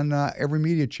day on every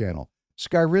media channel.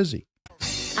 Skyrizi.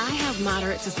 I have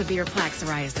moderate to severe plaque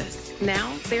psoriasis.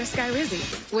 Now, there's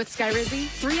Skyrizi. With Skyrizi,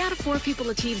 3 out of 4 people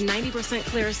achieve 90%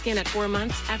 clearer skin at 4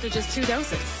 months after just 2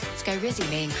 doses. Skyrizi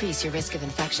may increase your risk of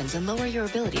infections and lower your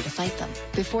ability to fight them.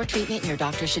 Before treatment, your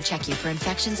doctor should check you for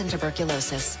infections and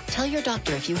tuberculosis. Tell your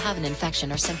doctor if you have an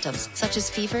infection or symptoms, such as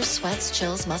fevers, sweats,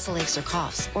 chills, muscle aches, or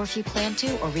coughs, or if you plan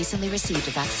to or recently received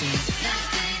a vaccine.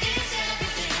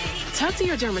 Talk to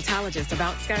your dermatologist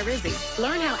about Skyrizi.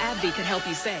 Learn how AbbVie could help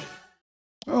you save.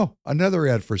 Oh, another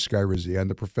ad for Skyrizi on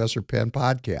the Professor Penn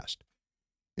podcast.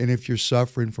 And if you're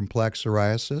suffering from plaque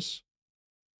psoriasis,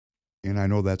 and I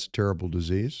know that's a terrible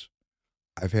disease,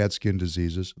 I've had skin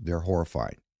diseases, they're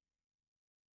horrifying.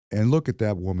 And look at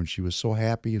that woman. She was so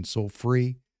happy and so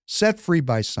free, set free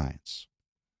by science.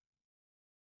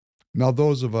 Now,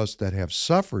 those of us that have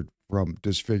suffered from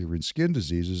disfiguring skin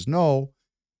diseases know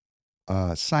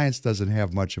science doesn't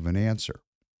have much of an answer,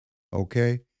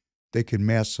 okay? They can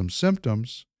mask some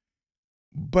symptoms,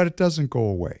 but it doesn't go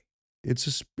away.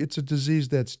 It's a disease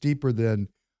that's deeper than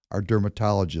our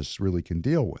dermatologists really can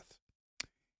deal with.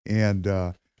 And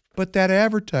but that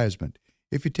advertisement,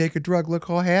 if you take a drug, look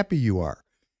how happy you are.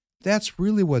 That's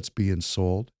really what's being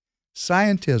sold.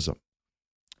 Scientism.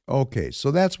 Okay, so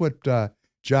that's what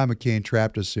John McCain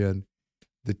trapped us in,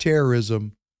 the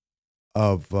terrorism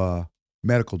of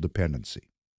medical dependency.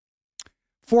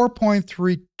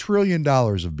 $4.3 trillion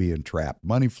of being trapped,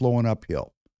 money flowing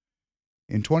uphill.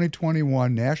 In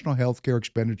 2021, national healthcare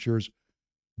expenditures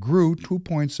grew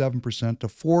 2.7% to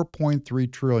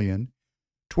 $4.3 trillion,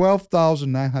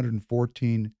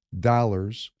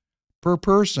 $12,914 per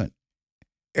person,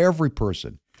 every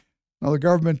person. Now, the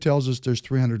government tells us there's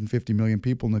 350 million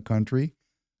people in the country.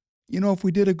 You know, if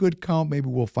we did a good count, maybe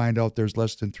we'll find out there's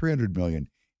less than 300 million,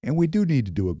 and we do need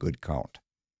to do a good count.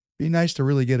 Be nice to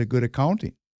really get a good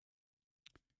accounting.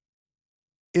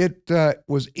 It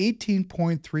was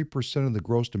 18.3% of the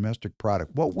gross domestic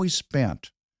product. What we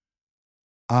spent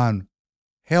on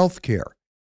health care,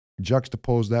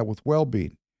 juxtapose that with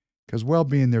well-being, because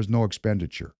well-being, there's no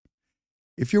expenditure.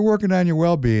 If you're working on your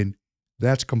well-being,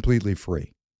 that's completely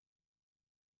free.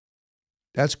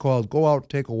 That's called go out and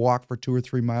take a walk for 2 or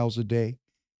 3 miles a day.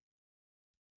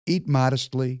 Eat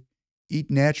modestly. Eat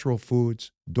natural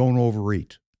foods. Don't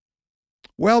overeat.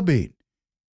 Well-being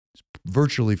is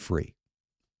virtually free.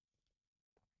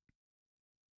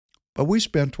 But we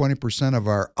spend 20% of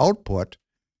our output,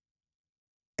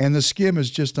 and the skim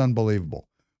is just unbelievable.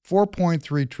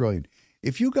 $4.3 trillion.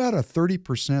 If you got a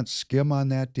 30% skim on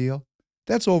that deal,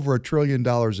 that's over $1 trillion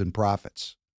in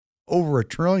profits. Over $1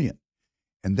 trillion.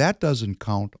 And that doesn't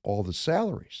count all the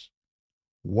salaries.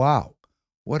 Wow.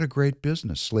 What a great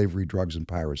business, slavery, drugs, and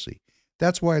piracy.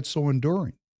 That's why it's so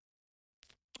enduring.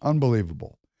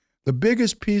 Unbelievable. The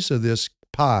biggest piece of this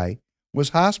pie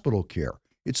was hospital care.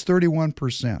 It's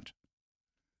 31%.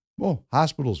 Well,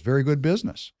 hospitals, very good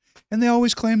business. And they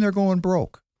always claim they're going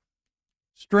broke.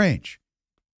 Strange.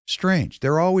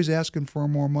 They're always asking for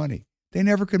more money. They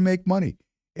never can make money.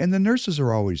 And the nurses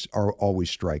are always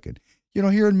striking. You know,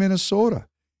 here in Minnesota,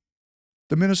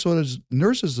 the Minnesota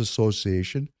Nurses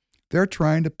Association, they're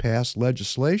trying to pass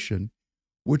legislation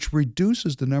which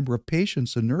reduces the number of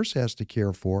patients a nurse has to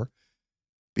care for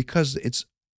because it's,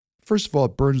 first of all,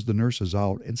 it burns the nurses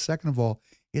out. And second of all,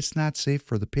 it's not safe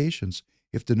for the patients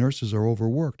if the nurses are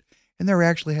overworked. And they're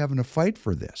actually having to fight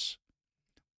for this.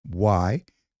 Why?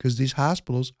 Because these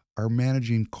hospitals are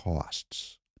managing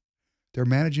costs. They're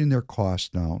managing their costs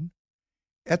down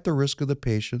at the risk of the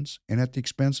patients and at the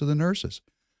expense of the nurses.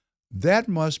 That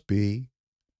must be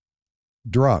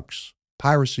drugs,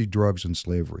 piracy, drugs, and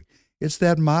slavery. It's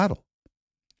that model.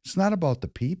 It's not about the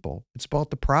people. It's about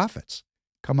the profits.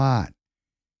 Come on.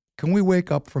 Can we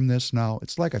wake up from this now?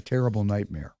 It's like a terrible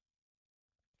nightmare.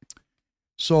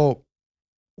 So,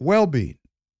 well-being,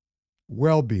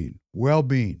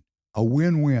 a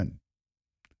win-win.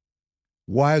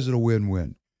 Why is it a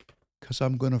win-win? Because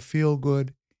I'm going to feel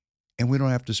good and we don't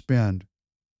have to spend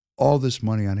all this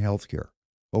money on health care,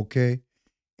 okay?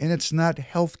 And it's not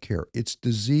health care, it's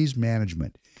disease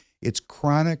management. It's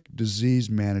chronic disease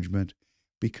management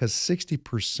because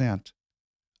 60%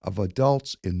 of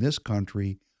adults in this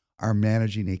country are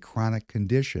managing a chronic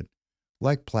condition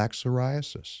like plaque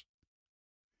psoriasis.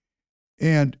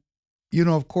 And, you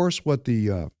know, of course, what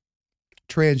the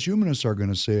transhumanists are going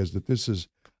to say is that this is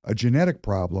a genetic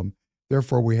problem,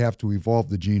 therefore we have to evolve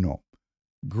the genome.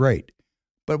 Great.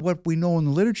 But what we know in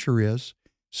the literature is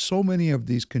so many of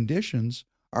these conditions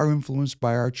are influenced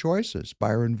by our choices, by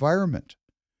our environment.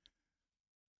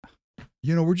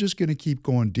 You know, we're just going to keep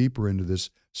going deeper into this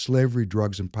slavery,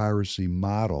 drugs, and piracy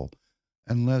model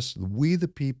unless we, the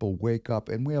people, wake up.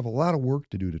 And we have a lot of work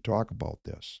to do to talk about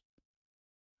this.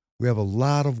 We have a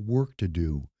lot of work to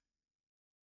do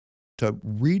to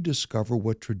rediscover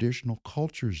what traditional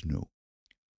cultures knew.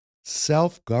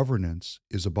 Self-governance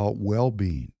is about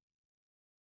well-being.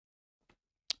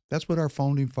 That's what our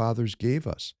founding fathers gave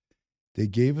us. They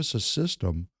gave us a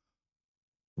system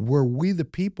where we, the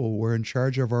people, were in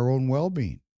charge of our own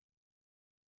well-being.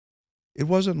 It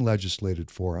wasn't legislated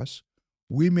for us.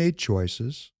 We made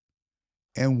choices,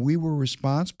 and we were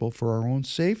responsible for our own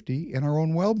safety and our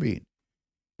own well-being.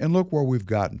 And look where we've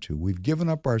gotten to. We've given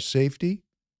up our safety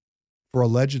for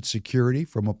alleged security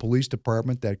from a police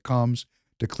department that comes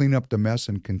to clean up the mess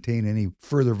and contain any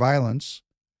further violence.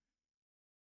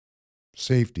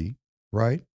 Safety,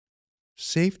 right?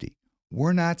 Safety.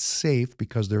 We're not safe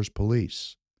because there's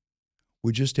police.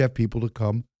 We just have people to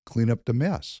come clean up the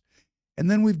mess.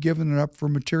 And then we've given it up for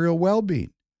material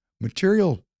well-being,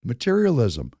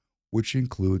 materialism, which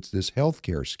includes this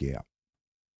healthcare scam,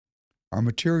 our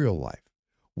material life.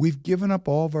 We've given up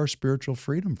all of our spiritual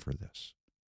freedom for this.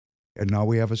 And now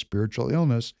we have a spiritual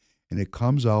illness, and it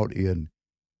comes out in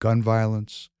gun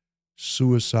violence,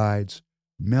 suicides,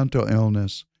 mental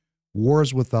illness,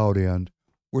 wars without end.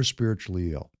 We're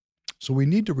spiritually ill. So we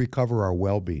need to recover our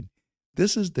well-being.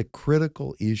 This is the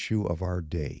critical issue of our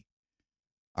day,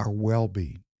 our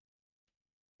well-being.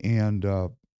 And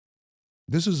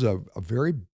this is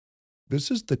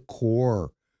this is the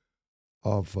core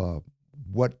of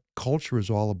what culture is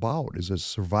all about, is a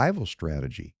survival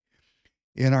strategy.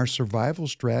 And our survival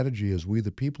strategy as we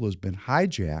the people has been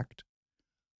hijacked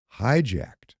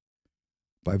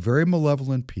by very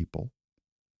malevolent people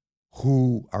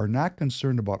who are not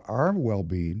concerned about our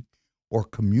well-being or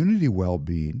community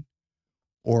well-being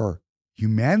or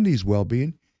humanity's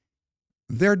well-being.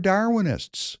 They're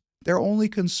Darwinists. They're only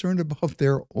concerned about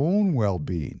their own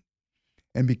well-being.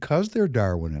 And because they're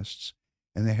Darwinists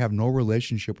and they have no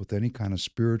relationship with any kind of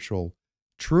spiritual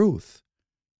truth,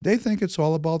 they think it's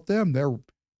all about them. They're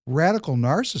radical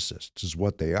narcissists is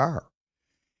what they are.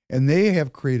 And they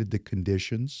have created the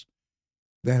conditions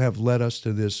that have led us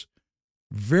to this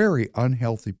very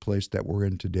unhealthy place that we're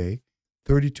in today,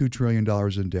 $32 trillion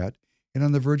in debt, and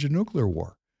on the verge of nuclear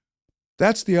war.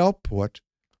 That's the output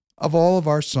of all of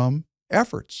our sum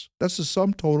efforts. That's the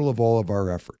sum total of all of our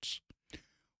efforts.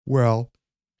 Well,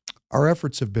 our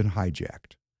efforts have been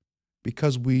hijacked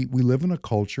because we live in a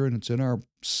culture, and it's in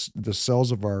the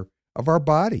cells of our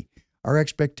body, our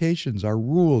expectations, our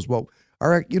rules,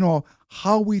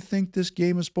 how we think this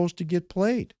game is supposed to get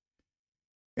played.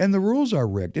 And the rules are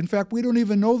rigged. In fact, we don't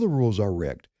even know the rules are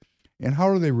rigged. And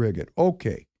how do they rig it?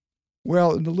 Okay.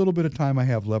 Well, in the little bit of time I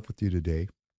have left with you today,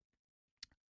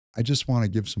 I just want to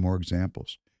give some more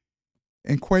examples.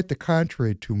 And quite the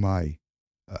contrary to my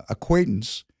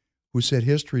acquaintance who said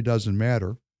history doesn't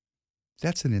matter,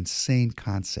 that's an insane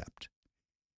concept.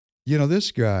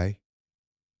 This guy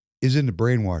is into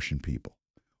brainwashing people.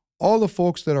 All the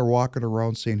folks that are walking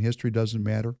around saying history doesn't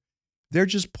matter, they're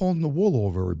just pulling the wool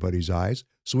over everybody's eyes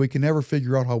so we can never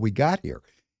figure out how we got here.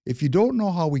 If you don't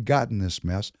know how we got in this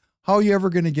mess, how are you ever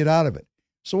going to get out of it?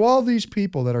 So all these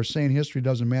people that are saying history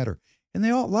doesn't matter, and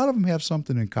a lot of them have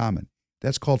something in common.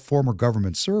 That's called former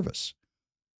government service.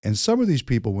 And some of these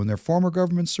people, when they're former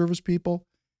government service people,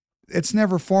 it's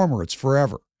never former, it's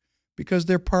forever, because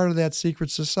they're part of that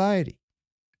secret society.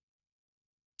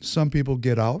 Some people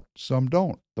get out, some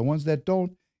don't. The ones that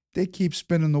don't, they keep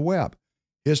spinning the web.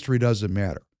 History doesn't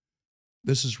matter.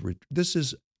 This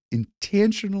is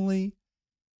intentionally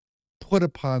put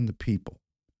upon the people.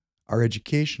 Our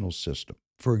educational system,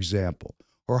 for example,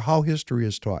 or how history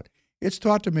is taught. It's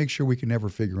taught to make sure we can never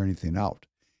figure anything out.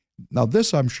 Now,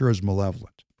 this, I'm sure, is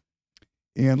malevolent.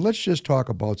 And let's just talk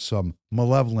about some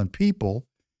malevolent people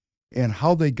and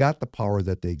how they got the power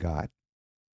that they got.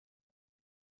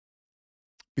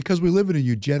 Because we live in a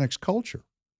eugenics culture.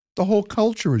 The whole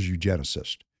culture is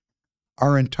eugenicist.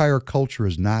 Our entire culture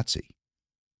is Nazi,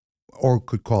 or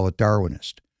could call it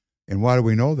Darwinist. And why do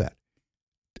we know that?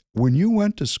 When you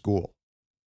went to school,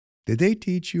 did they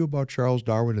teach you about Charles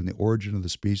Darwin and the origin of the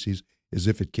species as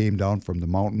if it came down from the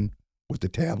mountain with the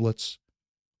tablets?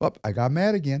 Oh, I got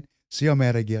mad again. See how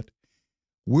mad I get?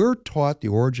 We're taught the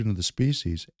origin of the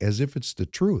species as if it's the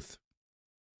truth.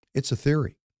 It's a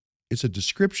theory. It's a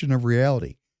description of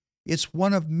reality. It's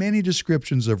one of many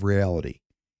descriptions of reality.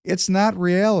 It's not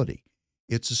reality.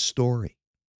 It's a story.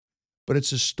 But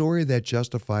it's a story that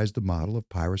justifies the model of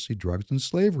piracy, drugs, and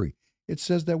slavery. It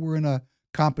says that we're in a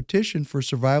competition for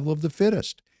survival of the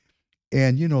fittest.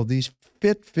 And, these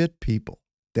fit people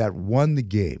that won the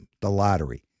game, the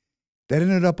lottery, that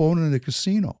ended up owning the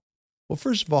casino. Well,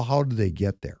 first of all, how did they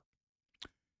get there?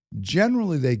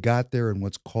 Generally, they got there in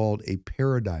what's called a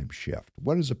paradigm shift.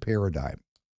 What is a paradigm?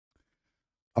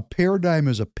 A paradigm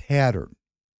is a pattern,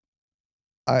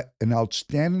 an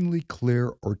outstandingly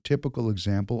clear or typical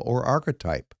example or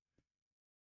archetype.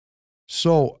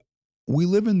 So we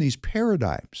live in these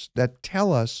paradigms that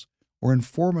tell us or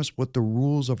inform us what the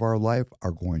rules of our life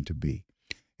are going to be.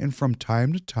 And from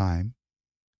time to time,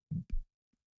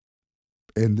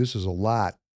 and this is a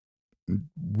lot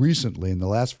recently in the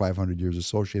last 500 years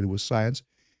associated with science,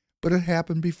 but it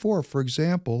happened before. For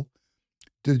example,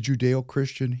 the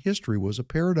Judeo-Christian history was a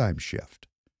paradigm shift.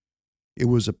 It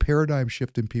was a paradigm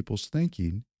shift in people's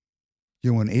thinking.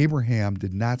 When Abraham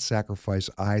did not sacrifice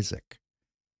Isaac,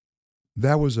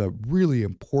 that was a really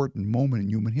important moment in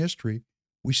human history.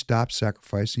 We stopped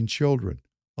sacrificing children,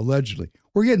 allegedly.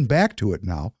 We're getting back to it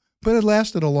now, but it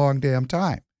lasted a long damn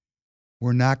time.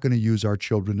 We're not going to use our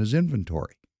children as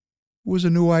inventory. It was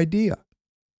a new idea.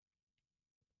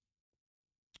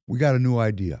 We got a new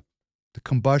idea. The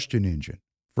combustion engine,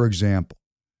 for example.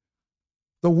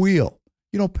 The wheel,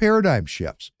 paradigm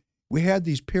shifts. We had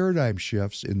these paradigm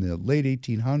shifts in the late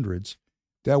 1800s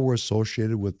that were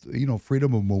associated with,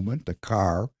 freedom of movement, the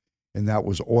car, and that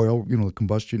was oil. The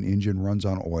combustion engine runs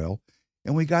on oil.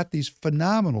 And we got these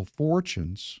phenomenal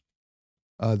fortunes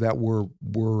that were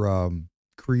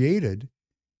created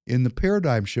in the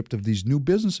paradigm shift of these new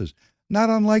businesses,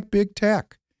 not unlike big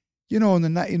tech. In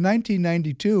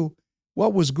 1992,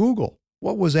 what was Google?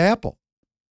 What was Apple?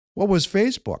 What was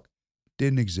Facebook?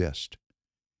 Didn't exist.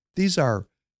 These are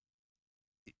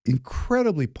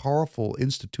incredibly powerful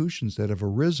institutions that have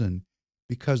arisen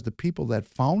because the people that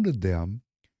founded them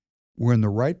were in the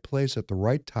right place at the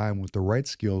right time with the right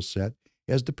skill set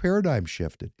as the paradigm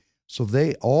shifted. So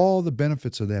all the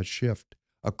benefits of that shift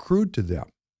accrued to them.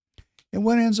 And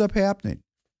what ends up happening?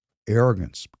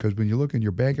 Arrogance. Because when you look in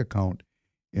your bank account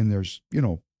and there's,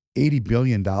 $80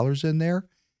 billion in there,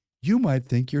 you might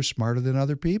think you're smarter than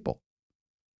other people.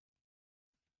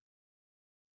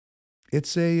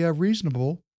 It's a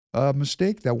reasonable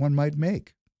mistake that one might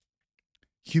make.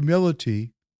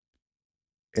 Humility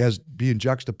as being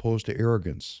juxtaposed to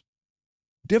arrogance.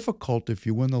 Difficult if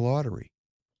you win the lottery.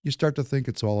 You start to think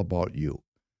it's all about you.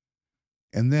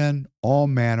 And then all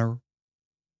manner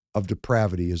of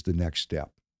depravity is the next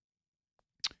step.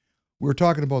 We were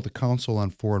talking about the Council on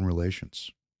Foreign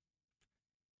Relations.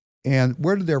 And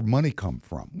where did their money come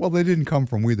from? Well, they didn't come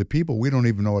from we the people. We don't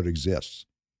even know it exists.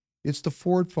 It's the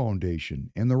Ford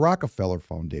Foundation and the Rockefeller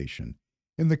Foundation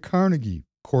and the Carnegie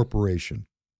Corporation.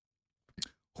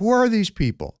 Who are these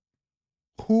people?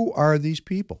 Who are these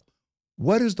people?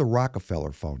 What is the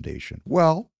Rockefeller Foundation?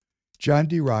 Well, John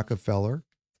D. Rockefeller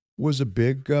was a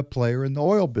big player in the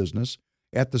oil business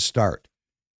at the start.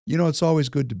 It's always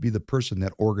good to be the person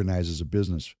that organizes a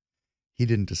business. He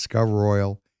didn't discover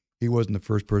oil. He wasn't the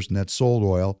first person that sold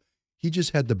oil. He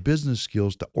just had the business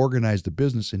skills to organize the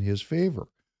business in his favor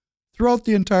throughout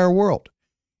the entire world.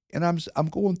 And I'm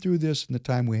going through this in the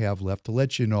time we have left to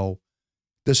let you know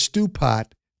the stew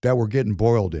pot that we're getting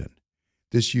boiled in,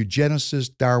 this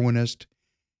eugenicist, Darwinist,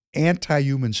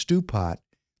 anti-human stew pot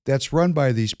that's run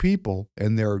by these people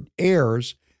and their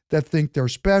heirs that think they're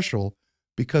special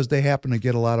because they happen to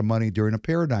get a lot of money during a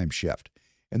paradigm shift.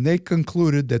 And they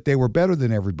concluded that they were better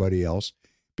than everybody else,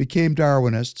 became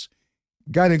Darwinists,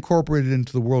 got incorporated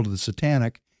into the world of the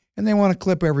satanic, and they want to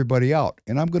clip everybody out.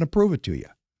 And I'm going to prove it to you.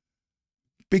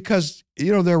 Because,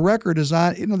 their record is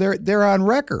on, they're on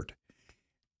record.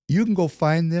 You can go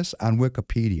find this on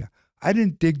Wikipedia. I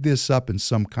didn't dig this up in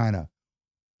some kind of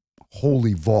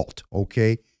holy vault,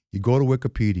 okay? You go to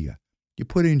Wikipedia. You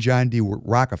put in John D.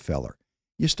 Rockefeller.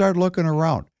 You start looking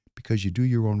around because you do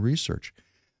your own research.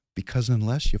 Because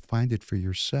unless you find it for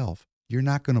yourself, you're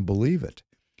not going to believe it.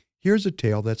 Here's a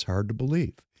tale that's hard to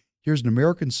believe. Here's an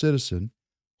American citizen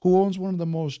who owns one of the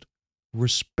most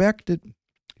respected,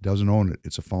 he doesn't own it,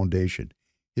 it's a foundation.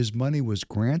 His money was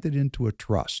granted into a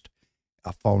trust,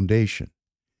 a foundation,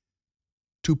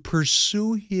 to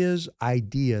pursue his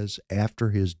ideas after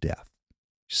his death.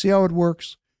 See how it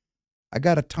works? I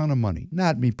got a ton of money.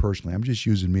 Not me personally. I'm just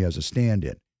using me as a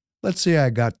stand-in. Let's say I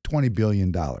got $20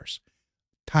 billion.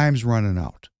 Time's running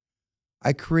out.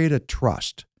 I create a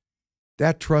trust.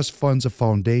 That trust funds a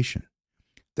foundation.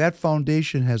 That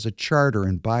foundation has a charter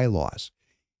and bylaws.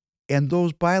 And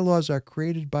those bylaws are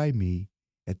created by me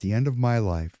at the end of my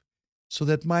life so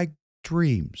that my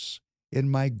dreams and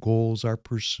my goals are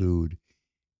pursued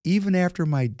even after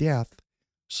my death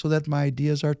so that my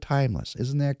ideas are timeless.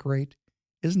 Isn't that great?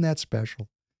 Isn't that special?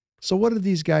 So what did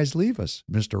these guys leave us,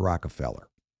 Mr. Rockefeller?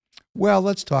 Well,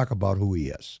 let's talk about who he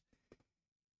is.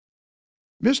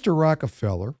 Mr.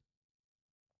 Rockefeller,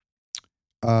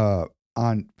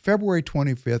 on February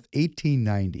 25th,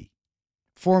 1890,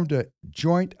 formed a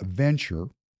joint venture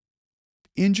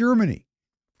in Germany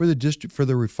for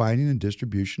the refining and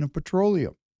distribution of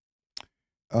petroleum.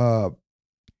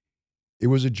 It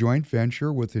was a joint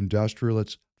venture with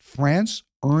industrialists Franz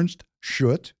Ernst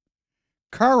Schutt,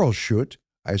 Karl Schutt,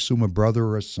 I assume a brother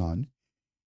or a son,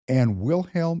 and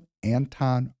Wilhelm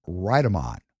Anton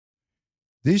Reidemann.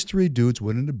 These three dudes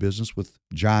went into business with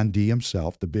John D.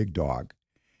 himself, the big dog,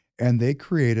 and they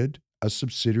created a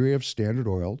subsidiary of Standard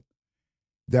Oil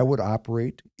that would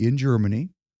operate in Germany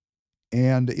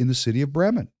and in the city of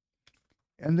Bremen.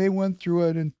 And they went through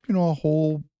it in, a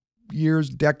whole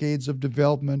decades of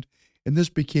development, and this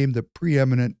became the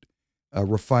preeminent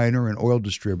refiner and oil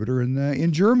distributor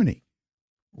in Germany,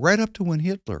 right up to when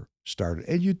Hitler started.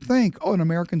 And you'd think, an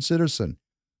American citizen,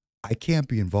 I can't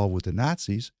be involved with the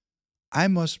Nazis. I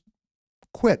must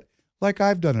quit, like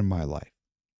I've done in my life.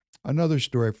 Another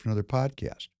story for another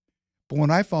podcast. But when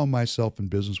I found myself in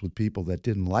business with people that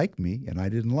didn't like me and I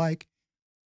didn't like,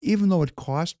 even though it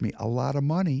cost me a lot of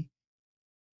money,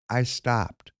 I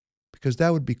stopped, because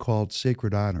that would be called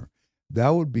sacred honor. That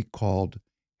would be called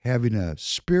having a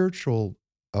spiritual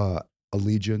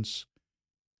allegiance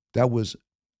that was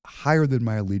higher than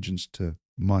my allegiance to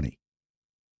money.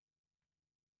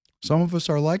 Some of us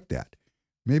are like that.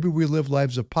 Maybe we live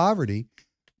lives of poverty,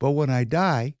 but when I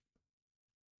die,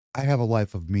 I have a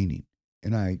life of meaning.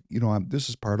 And this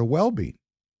is part of well-being.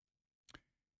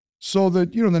 So the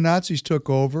Nazis took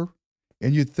over,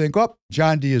 and you'd think,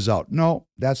 John D. is out. No,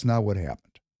 that's not what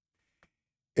happened.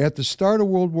 At the start of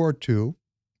World War II,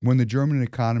 when the German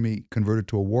economy converted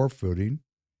to a war footing,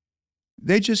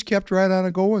 they just kept right on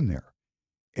going there.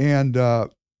 And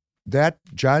that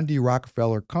John D.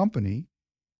 Rockefeller company,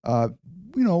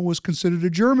 was considered a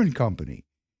German company.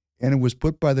 And it was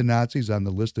put by the Nazis on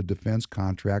the list of defense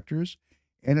contractors,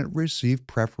 and it received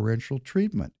preferential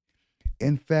treatment.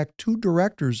 In fact, two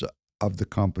directors of the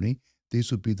company,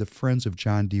 these would be the friends of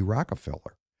John D.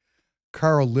 Rockefeller,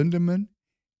 Karl Lindemann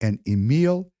and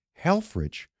Emil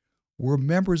Helfrich, were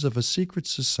members of a secret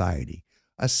society,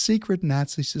 a secret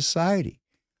Nazi society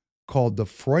called the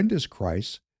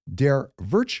Freundeskreis der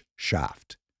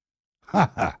Wirtschaft.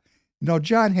 Now,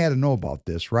 John had to know about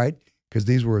this, right? Because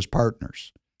these were his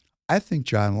partners. I think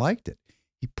John liked it.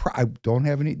 I don't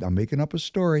have any, I'm making up a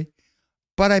story,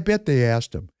 but I bet they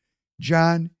asked him,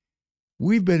 John,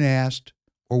 we've been asked,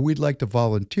 or we'd like to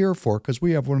volunteer for, because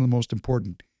we have one of the most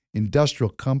important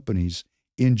industrial companies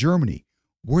in Germany.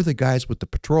 We're the guys with the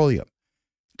petroleum.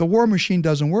 The war machine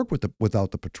doesn't work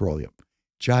without the petroleum.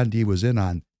 John D. was in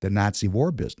on the Nazi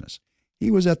war business.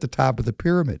 He was at the top of the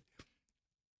pyramid.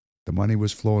 The money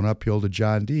was flowing uphill to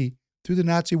John D. through the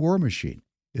Nazi war machine.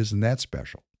 Isn't that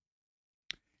special?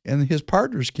 And his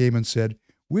partners came and said,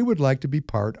 we would like to be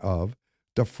part of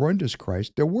the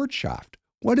Freundeskreis der Wirtschaft.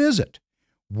 What is it?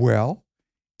 Well,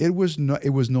 it was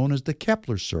known as the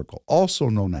Kepler Circle, also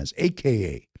known as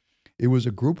AKA. It was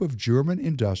a group of German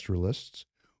industrialists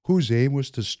whose aim was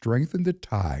to strengthen the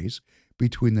ties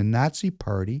between the Nazi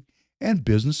Party and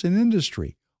business and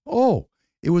industry.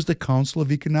 It was the Council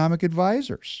of Economic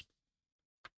Advisors.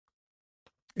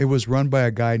 It was run by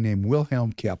a guy named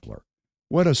Wilhelm Kepler.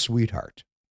 What a sweetheart.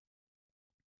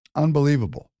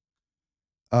 Unbelievable.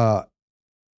 From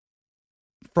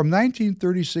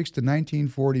 1936 to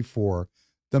 1944,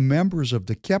 the members of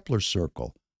the Kepler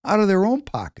Circle, out of their own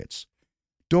pockets,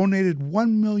 donated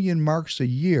 1 million marks a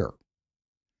year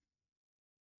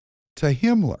to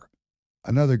Himmler,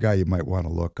 another guy you might want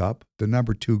to look up, the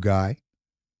number 2 guy,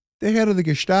 the head of the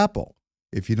Gestapo,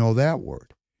 if you know that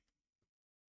word,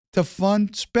 to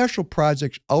fund special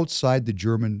projects outside the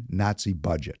German Nazi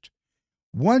budget.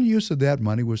 One use of that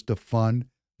money was to fund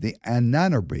the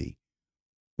Anonarby,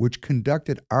 which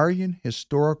conducted Aryan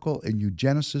historical and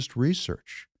eugenicist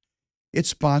research. It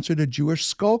sponsored a Jewish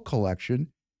skull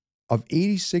collection of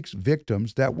 86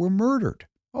 victims that were murdered.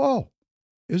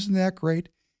 Isn't that great?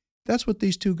 That's what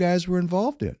these two guys were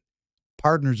involved in.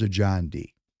 Partners of John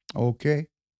D. Okay?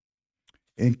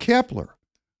 And Kepler,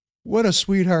 what a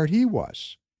sweetheart he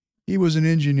was. He was an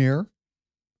engineer,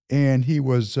 and he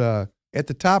was at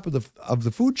the top of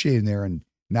the food chain there in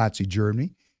Nazi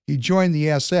Germany. He joined the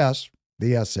SS,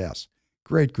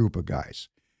 great group of guys.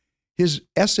 His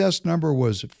SS number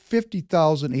was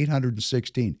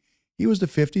 50,816. He was the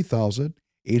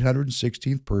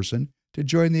 50,816th person to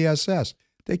join the SS.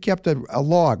 They kept a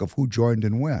log of who joined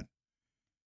and when.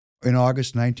 In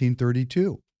August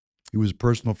 1932, he was a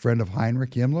personal friend of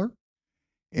Heinrich Himmler.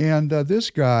 And this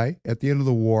guy, at the end of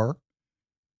the war,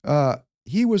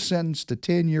 he was sentenced to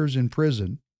 10 years in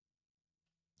prison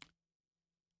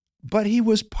But he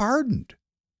was pardoned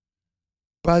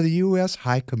by the U.S.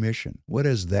 High Commission. What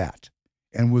is that?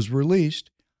 And was released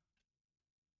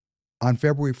on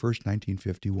February 1st,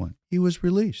 1951. He was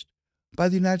released by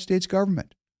the United States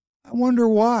government. I wonder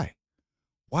why.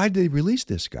 Why did they release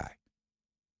this guy?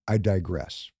 I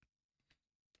digress.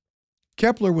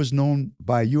 Kepler was known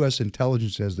by U.S.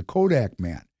 intelligence as the Kodak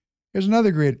man. Here's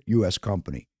another great U.S.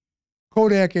 company.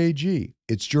 Kodak AG,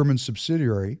 its German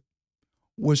subsidiary,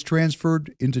 was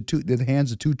transferred into the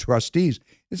hands of two trustees.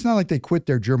 It's not like they quit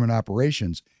their German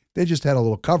operations. They just had a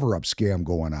little cover-up scam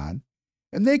going on.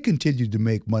 And they continued to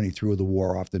make money through the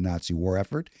war off the Nazi war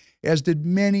effort, as did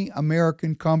many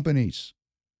American companies.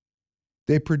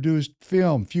 They produced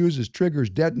film, fuses, triggers,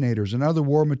 detonators, and other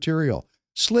war material.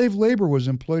 Slave labor was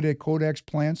employed at Kodak's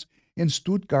plants in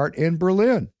Stuttgart and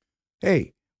Berlin.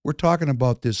 Hey, we're talking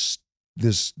about this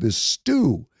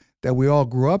stew that we all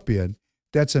grew up in.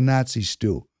 That's a Nazi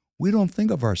stew. We don't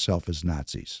think of ourselves as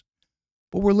Nazis,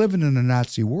 but we're living in a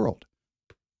Nazi world.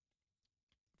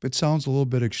 If it sounds a little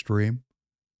bit extreme,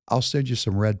 I'll send you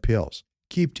some red pills.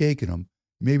 Keep taking them.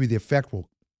 Maybe the effect will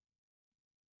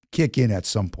kick in at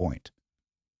some point.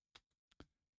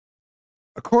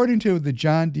 According to the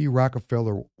John D.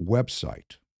 Rockefeller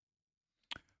website,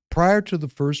 prior to the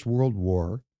First World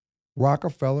War,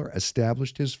 Rockefeller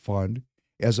established his fund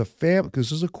as a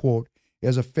this is a quote,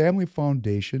 as a family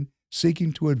foundation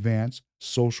seeking to advance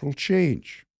social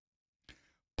change.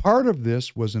 Part of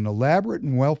this was an elaborate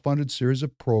and well-funded series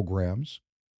of programs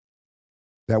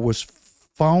that was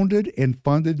founded and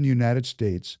funded in the United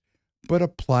States, but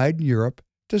applied in Europe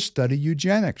to study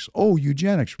eugenics. Oh,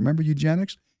 eugenics. Remember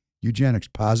eugenics? Eugenics,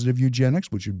 positive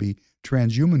eugenics, which would be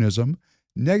transhumanism,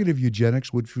 negative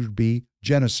eugenics, which would be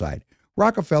genocide.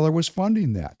 Rockefeller was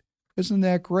funding that. Isn't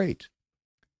that great?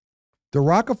 The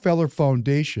Rockefeller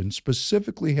Foundation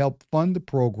specifically helped fund the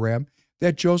program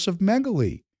that Joseph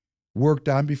Mengele worked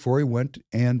on before he went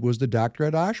and was the doctor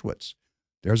at Auschwitz.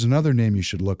 There's another name you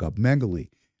should look up, Mengele.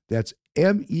 That's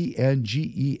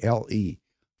Mengele,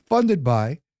 funded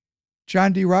by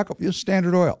John D. Rockefeller,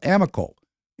 Standard Oil, Amoco.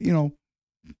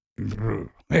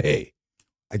 Hey,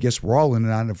 I guess we're all in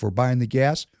it on it. If we're buying the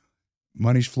gas,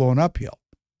 money's flowing uphill.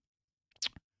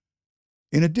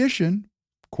 In addition,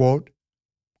 quote,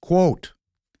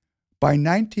 by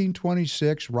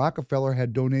 1926, Rockefeller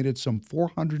had donated some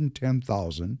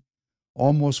 $410,000,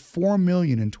 almost $4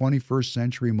 million in 21st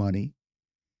century money,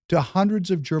 to hundreds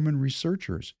of German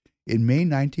researchers. In May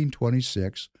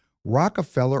 1926,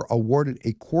 Rockefeller awarded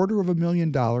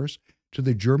 $250,000 to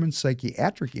the German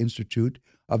Psychiatric Institute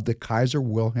of the Kaiser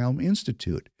Wilhelm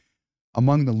Institute.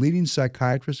 Among the leading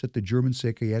psychiatrists at the German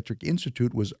Psychiatric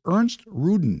Institute was Ernst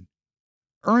Rudin.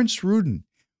 Ernst Rudin,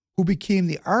 who became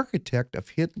the architect of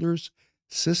Hitler's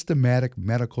systematic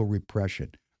medical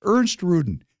repression. Ernst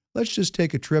Rudin. Let's just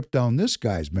take a trip down this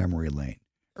guy's memory lane.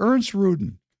 Ernst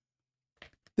Rudin.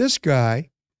 This guy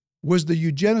was the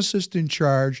eugenicist in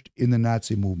charge in the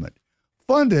Nazi movement,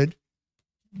 funded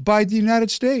by the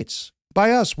United States,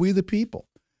 by us, we the people,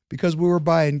 because we were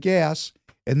buying gas,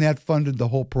 and that funded the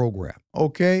whole program.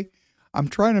 Okay? I'm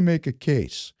trying to make a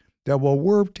case that while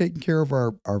we're taking care of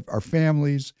our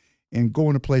families and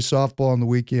going to play softball on the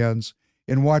weekends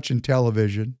and watching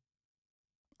television,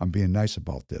 I'm being nice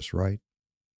about this, right?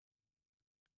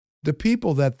 The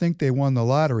people that think they won the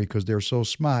lottery because they're so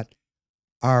smart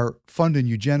are funding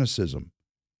eugenicism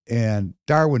and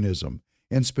Darwinism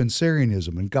and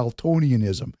Spencerianism and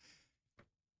Galtonianism.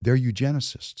 They're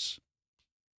eugenicists.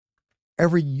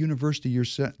 Every university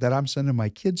that I'm sending my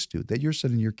kids to, that you're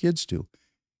sending your kids to,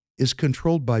 is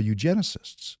controlled by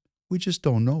eugenicists. We just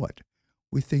don't know it.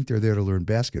 We think they're there to learn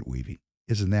basket weaving.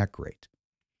 Isn't that great?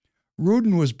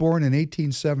 Rudin was born in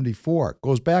 1874.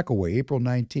 Goes back a way, April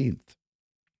 19th.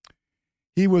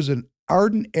 He was an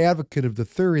ardent advocate of the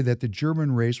theory that the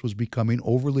German race was becoming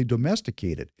overly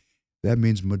domesticated. That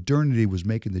means modernity was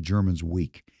making the Germans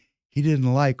weak. He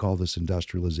didn't like all this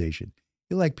industrialization.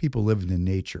 He liked people living in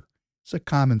nature. It's a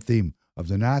common theme of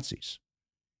the Nazis.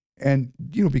 And,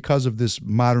 because of this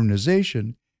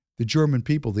modernization, the German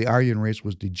people, the Aryan race,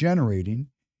 was degenerating,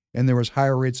 and there was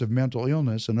higher rates of mental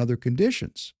illness and other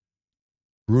conditions.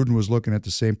 Rudin was looking at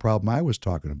the same problem I was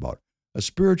talking about, a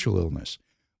spiritual illness.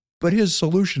 But his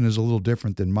solution is a little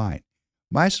different than mine.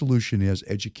 My solution is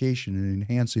education and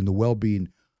enhancing the well-being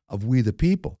of we the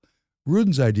people.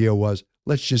 Rudin's idea was,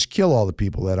 let's just kill all the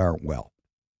people that aren't well.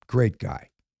 Great guy.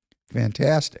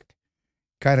 Fantastic.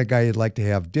 Kind of guy you'd like to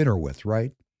have dinner with,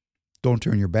 right? Don't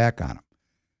turn your back on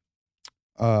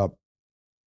him.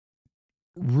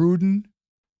 Rudin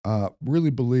really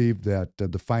believed that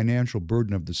the financial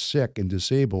burden of the sick and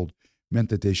disabled meant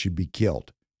that they should be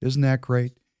killed. Isn't that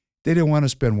great? They didn't want to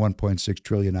spend $1.6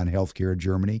 trillion on healthcare in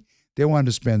Germany. They wanted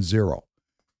to spend zero.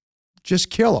 Just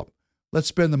kill them. Let's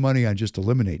spend the money on just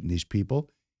eliminating these people,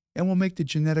 and we'll make the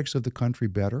genetics of the country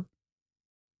better.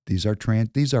 These are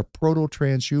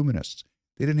proto-transhumanists.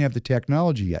 They didn't have the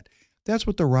technology yet. That's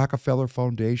what the Rockefeller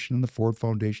Foundation and the Ford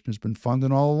Foundation has been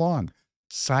funding all along.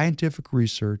 Scientific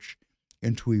research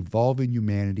into evolving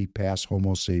humanity past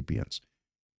Homo sapiens.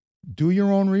 Do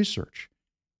your own research.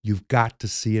 You've got to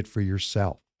see it for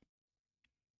yourself.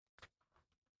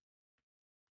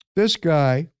 This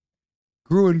guy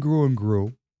grew and grew and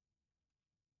grew.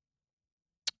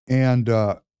 And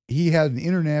he had an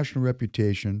international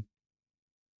reputation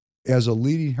as a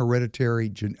leading a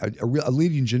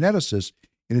leading geneticist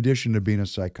in addition to being a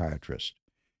psychiatrist.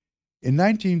 In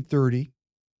 1930,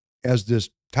 as this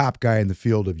top guy in the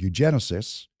field of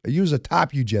eugenicists, he was a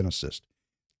top eugenics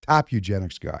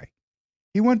guy.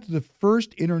 He went to the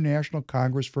first International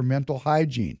Congress for Mental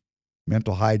Hygiene.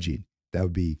 Mental hygiene, that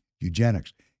would be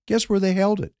eugenics. Guess where they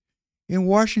held it? In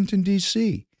Washington,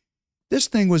 D.C. This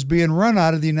thing was being run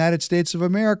out of the United States of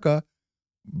America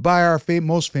by our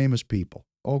most famous people,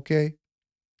 okay?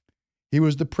 He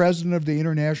was the president of the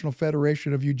International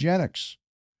Federation of Eugenics.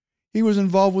 He was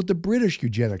involved with the British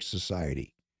Eugenics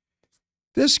Society.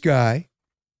 This guy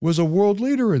was a world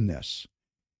leader in this.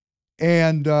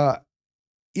 And,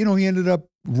 he ended up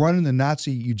running the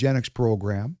Nazi eugenics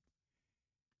program.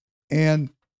 And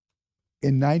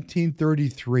in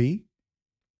 1933,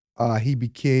 he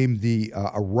became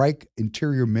a Reich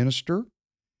Interior Minister,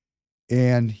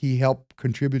 and he helped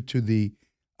contribute to the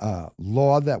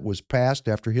law that was passed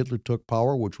after Hitler took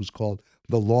power, which was called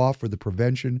the Law for the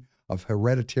Prevention of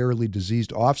Hereditarily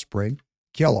Diseased Offspring.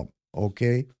 Kill them,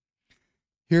 okay?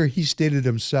 Here he stated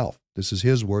himself. This is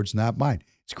his words, not mine.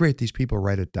 It's great these people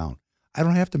write it down. I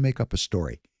don't have to make up a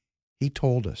story. He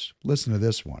told us. Listen to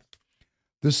this one.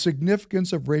 The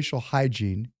significance of racial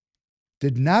hygiene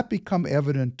did not become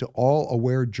evident to all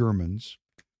aware Germans.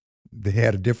 They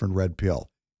had a different red pill.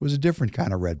 It was a different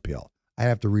kind of red pill. I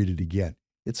have to read it again.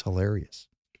 It's hilarious.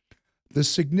 The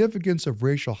significance of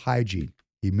racial hygiene,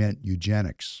 he meant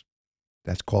eugenics.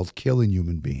 That's called killing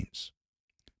human beings.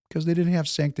 Because they didn't have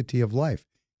sanctity of life.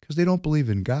 Because they don't believe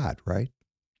in God, right?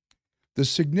 The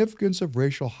significance of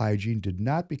racial hygiene did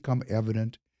not become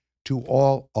evident to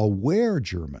all aware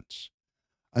Germans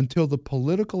until the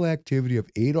political activity of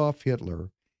Adolf Hitler,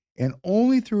 and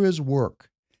only through his work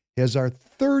has our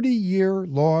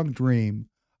 30-year-long dream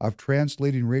of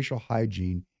translating racial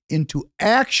hygiene into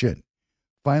action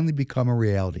finally become a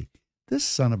reality. This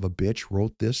son of a bitch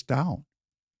wrote this down.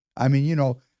 I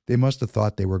mean, they must have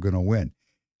thought they were going to win.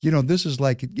 This is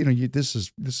like, this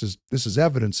is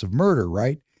evidence of murder,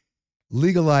 right?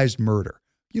 Legalized murder.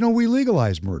 We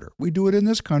legalize murder. We do it in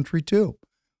this country too.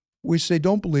 We say,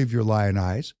 don't believe your lying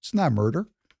eyes. It's not murder.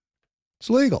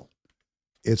 It's legal.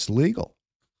 It's legal.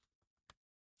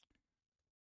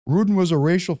 Rudin was a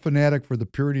racial fanatic for the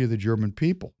purity of the German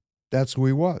people. That's who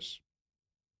he was.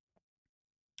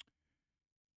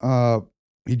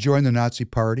 He joined the Nazi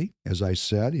Party, as I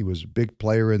said. He was a big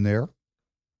player in there.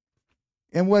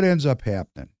 And what ends up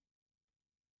happening?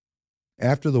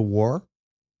 After the war,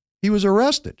 he was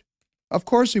arrested. Of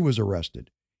course he was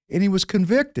arrested. And he was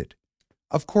convicted.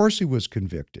 Of course he was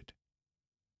convicted.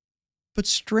 But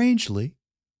strangely,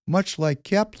 much like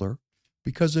Kepler,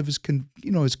 because of his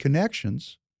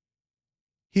connections,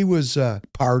 he was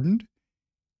pardoned,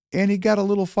 and he got a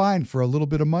little fine for a little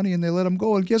bit of money, and they let him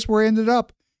go. And guess where he ended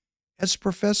up? As a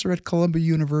professor at Columbia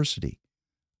University.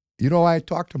 I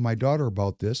talked to my daughter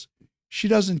about this. She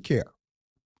doesn't care.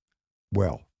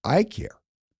 Well, I care.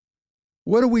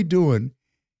 What are we doing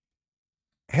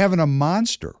having a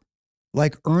monster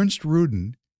like Ernst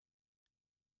Rudin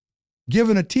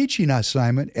given a teaching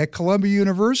assignment at Columbia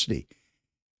University?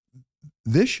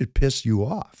 This should piss you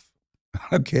off,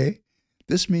 okay?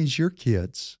 This means your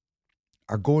kids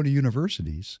are going to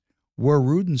universities where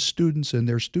Rudin's students and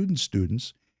their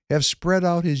students have spread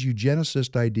out his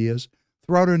eugenicist ideas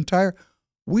throughout an entire...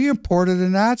 We imported a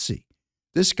Nazi.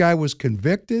 This guy was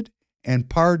convicted and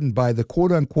pardoned by the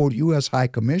quote-unquote U.S. High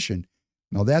Commission.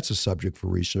 Now, that's a subject for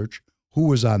research. Who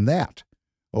was on that?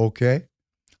 Okay?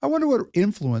 I wonder what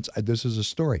influence... This is a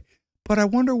story. But I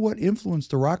wonder what influence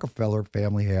the Rockefeller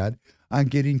family had on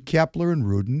getting Kepler and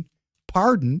Rudin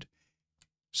pardoned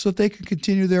so that they could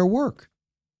continue their work.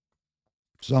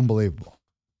 It's unbelievable.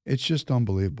 It's just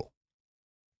unbelievable.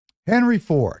 Henry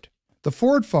Ford, the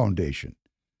Ford Foundation.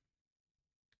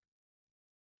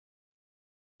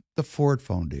 The Ford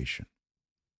Foundation.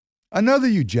 Another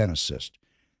eugenicist.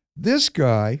 This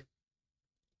guy,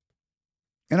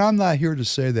 and I'm not here to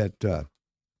say that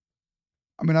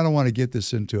I mean, I don't want to get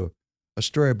this into a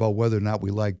story about whether or not we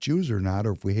like Jews or not,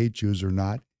 or if we hate Jews or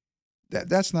not.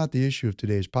 That's not the issue of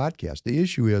today's podcast. The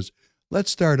issue is,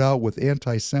 let's start out with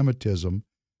anti-Semitism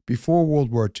before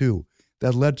World War II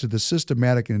that led to the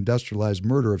systematic and industrialized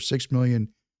murder of 6 million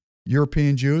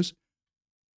European Jews.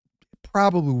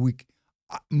 Probably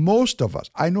most of us,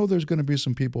 I know there's going to be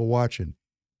some people watching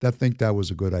that think that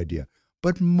was a good idea,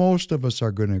 but most of us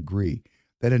are going to agree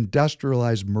that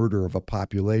industrialized murder of a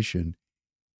population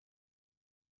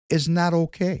is not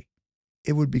okay.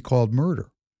 It would be called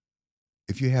murder.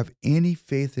 If you have any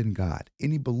faith in God,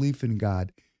 any belief in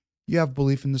God, you have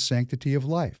belief in the sanctity of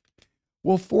life.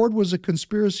 Well, Ford was a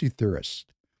conspiracy theorist,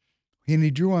 and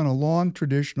he drew on a long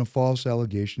tradition of false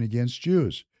allegation against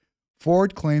Jews.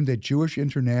 Ford claimed that Jewish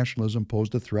internationalism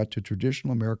posed a threat to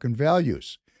traditional American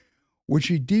values, which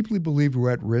he deeply believed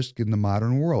were at risk in the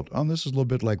modern world. Oh, this is a little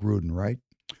bit like Rudin, right?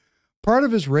 Part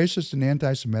of his racist and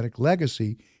anti-Semitic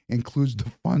legacy includes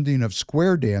the funding of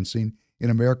square dancing in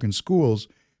American schools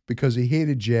because he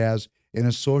hated jazz and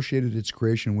associated its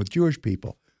creation with Jewish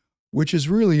people, which is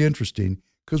really interesting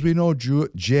because we know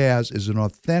jazz is an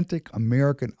authentic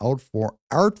American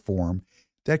art form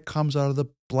that comes out of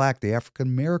the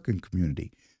African-American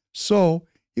community. So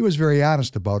he was very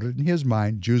honest about it. In his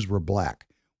mind, Jews were black,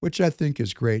 which I think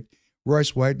is great.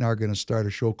 Royce White and I are going to start a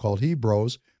show called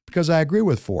Hebrews because I agree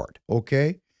with Ford,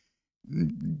 okay?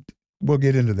 We'll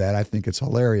get into that. I think it's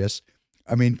hilarious.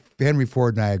 I mean, Henry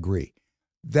Ford and I agree.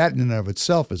 That in and of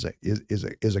itself is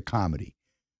a comedy.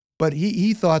 But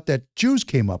he thought that Jews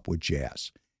came up with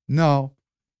jazz. No,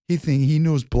 he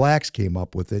knew blacks came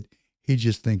up with it. He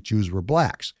just think Jews were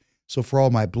blacks. So for all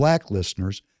my black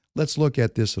listeners, let's look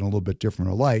at this in a little bit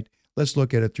different light. Let's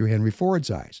look at it through Henry Ford's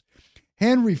eyes.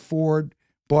 Henry Ford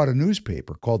bought a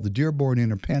newspaper called the Dearborn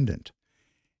Independent,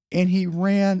 and he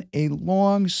ran a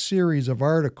long series of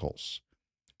articles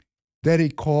that he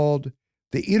called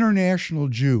The International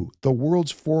Jew, the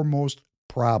World's Foremost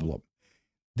Problem.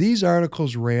 These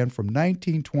articles ran from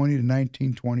 1920 to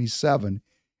 1927,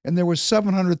 and there was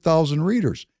 700,000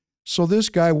 readers. So this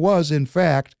guy was, in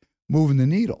fact, moving the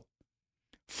needle.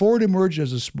 Ford emerged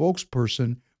as a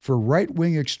spokesperson for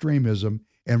right-wing extremism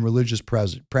and religious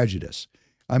prejudice.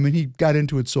 I mean, he got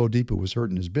into it so deep it was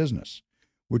hurting his business,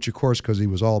 which, of course, because he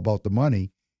was all about the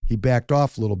money, he backed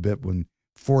off a little bit when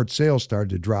Ford sales started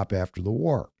to drop after the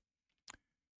war.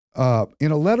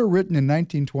 In a letter written in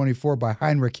 1924 by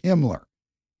Heinrich Himmler,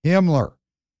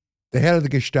 the head of the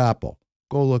Gestapo,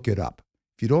 go look it up.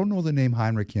 If you don't know the name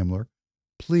Heinrich Himmler,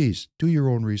 please do your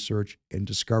own research and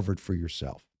discover it for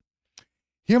yourself.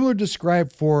 Himmler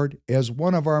described Ford as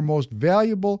one of our most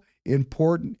valuable,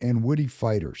 important, and witty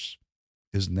fighters.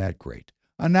 Isn't that great?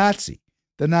 A Nazi.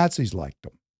 The Nazis liked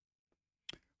him.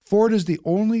 Ford is the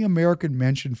only American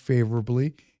mentioned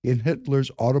favorably in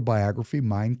Hitler's autobiography,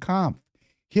 Mein Kampf.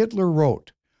 Hitler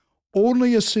wrote,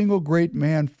 "Only a single great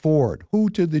man, Ford, who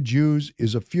to the Jews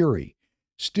is a fury,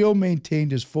 still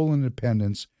maintained his full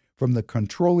independence from the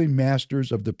controlling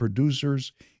masters of the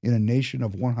producers in a nation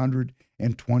of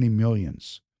 120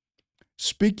 millions."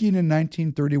 Speaking in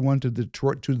 1931 to the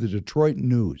Detroit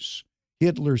News,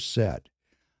 Hitler said,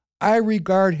 "I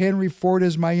regard Henry Ford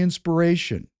as my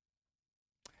inspiration."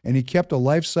 And he kept a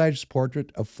life-size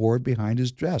portrait of Ford behind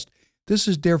his desk. This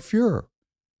is Der Führer.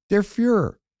 Der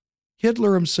Führer.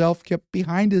 Hitler himself kept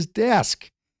behind his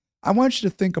desk. I want you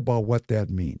to think about what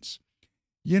that means.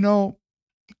 You know,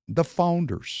 the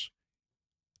founders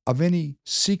of any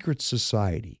secret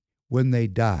society, when they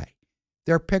die,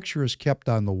 their picture is kept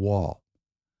on the wall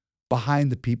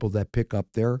behind the people that pick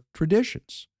up their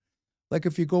traditions. Like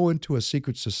if you go into a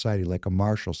secret society, like a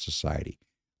martial society,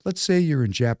 let's say you're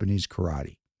in Japanese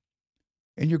karate,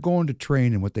 and you're going to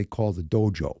train in what they call the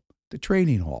dojo, the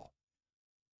training hall.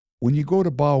 When you go to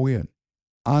bow in,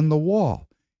 on the wall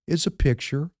is a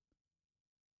picture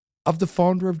of the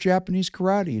founder of Japanese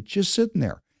karate. It's just sitting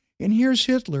there. And here's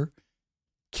Hitler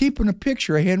keeping a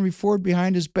picture of Henry Ford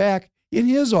behind his back in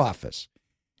his office.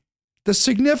 The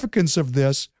significance of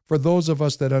this, for those of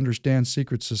us that understand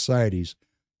secret societies,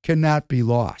 cannot be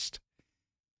lost.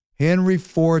 Henry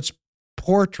Ford's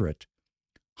portrait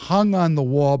hung on the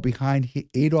wall behind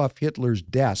Adolf Hitler's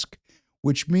desk,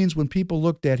 which means when people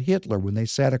looked at Hitler, when they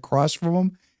sat across from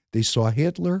him, they saw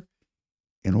Hitler,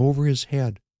 and over his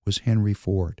head was Henry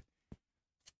Ford.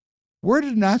 Where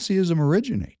did Nazism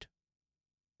originate?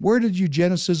 Where did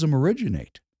eugenicism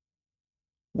originate?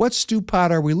 What stew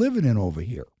pot are we living in over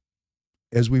here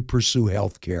as we pursue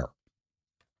health care?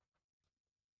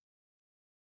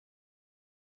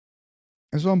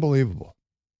 It's unbelievable.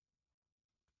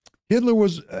 Hitler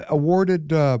was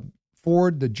awarded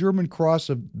Ford the German Cross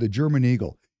of the German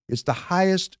Eagle. It's the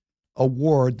highest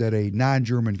award that a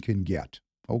non-German can get.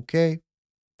 Okay?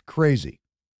 Crazy.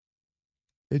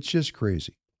 It's just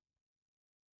crazy.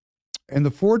 And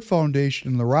the Ford Foundation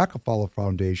and the Rockefeller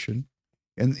Foundation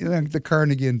and the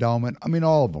Carnegie Endowment, I mean,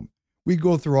 all of them. We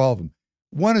go through all of them.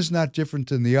 One is not different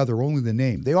than the other, only the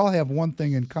name. They all have one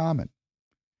thing in common.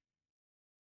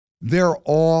 They're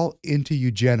all into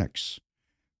eugenics.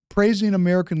 Praising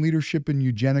American leadership in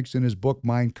eugenics in his book,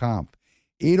 Mein Kampf,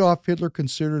 Adolf Hitler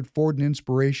considered Ford an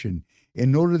inspiration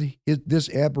and noted this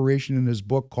aberration in his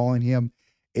book, calling him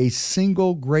a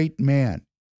single great man.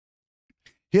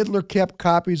 Hitler kept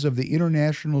copies of the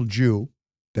International Jew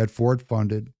that Ford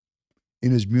funded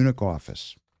in his Munich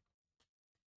office.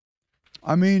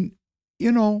 I mean,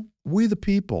 you know, we the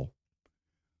people,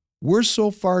 we're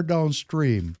so far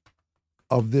downstream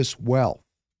of this wealth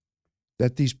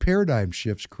that these paradigm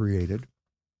shifts created,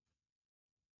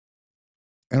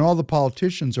 and all the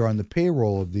politicians are on the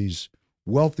payroll of these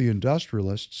wealthy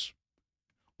industrialists.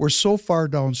 We're so far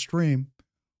downstream,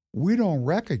 we don't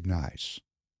recognize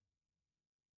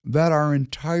that our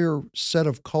entire set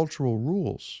of cultural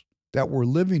rules that we're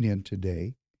living in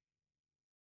today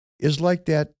is like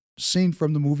that scene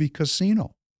from the movie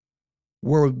Casino,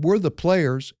 where we're the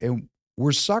players and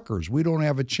we're suckers. We don't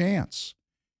have a chance.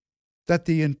 That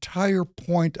the entire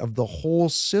point of the whole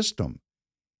system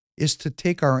is to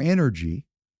take our energy,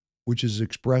 which is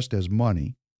expressed as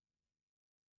money,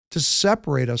 to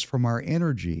separate us from our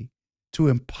energy, to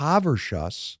impoverish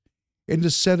us, and to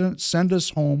send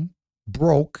us home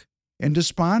broke and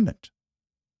despondent.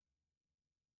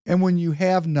 And when you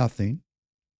have nothing,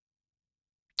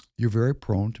 you're very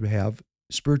prone to have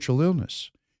spiritual illness.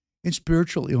 And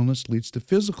spiritual illness leads to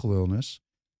physical illness.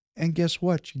 And guess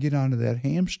what? You get onto that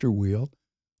hamster wheel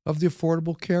of the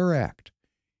Affordable Care Act.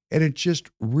 And it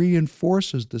just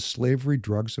reinforces the slavery,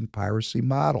 drugs, and piracy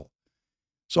model.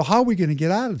 So how are we going to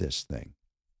get out of this thing?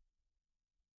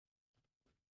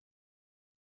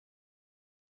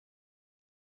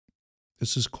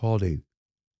 This is called a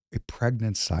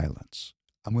pregnant silence.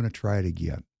 I'm going to try it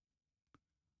again.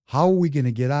 How are we going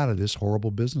to get out of this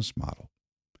horrible business model,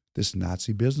 this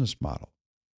Nazi business model?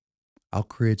 I'll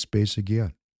create space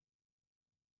again.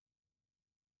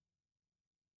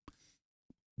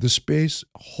 The space,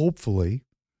 hopefully,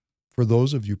 for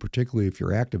those of you, particularly if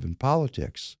you're active in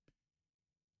politics,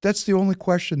 that's the only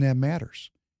question that matters.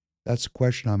 That's the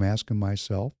question I'm asking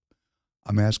myself.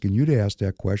 I'm asking you to ask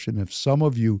that question. If some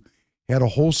of you had a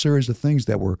whole series of things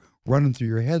that were running through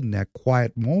your head in that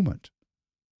quiet moment,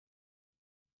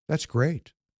 that's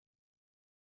great.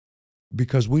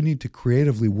 Because we need to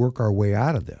creatively work our way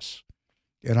out of this.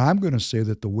 And I'm going to say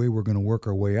that the way we're going to work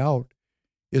our way out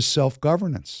is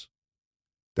self-governance.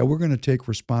 That we're going to take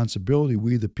responsibility,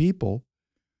 we the people,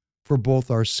 for both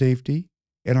our safety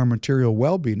and our material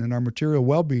well-being. And our material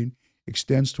well-being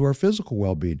extends to our physical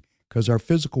well-being, because our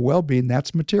physical well-being,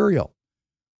 that's material.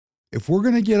 If we're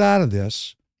going to get out of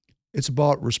this, it's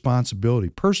about responsibility,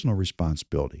 personal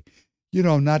responsibility. You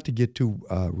know, not to get too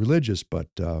religious, but,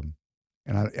 and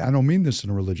I don't mean this in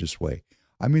a religious way.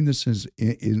 I mean this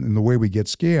in the way we get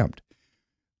scammed.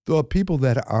 The people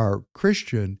that are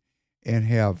Christian and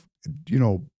have, you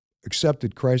know,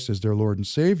 accepted Christ as their Lord and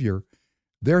Savior,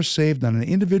 they're saved on an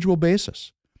individual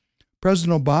basis.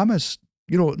 President Obama,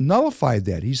 you know, nullified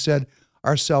that. He said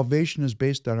our salvation is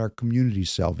based on our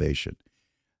community's salvation.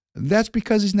 That's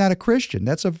because he's not a Christian.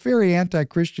 That's a very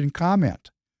anti-Christian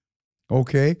comment.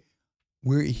 Okay?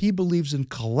 He believes in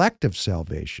collective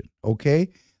salvation. Okay?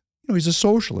 You know, he's a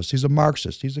socialist. He's a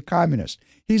Marxist. He's a communist.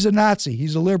 He's a Nazi.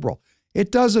 He's a liberal.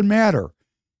 It doesn't matter.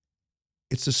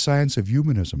 It's the science of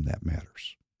humanism that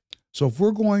matters. So if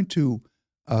we're going to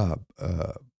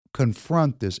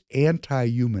confront this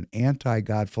anti-human,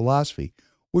 anti-God philosophy,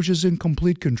 which is in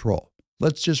complete control,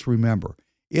 let's just remember,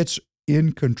 it's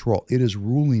in control. It is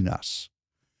ruling us.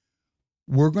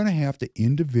 We're going to have to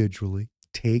individually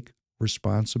take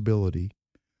responsibility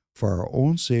for our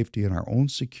own safety and our own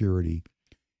security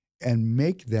and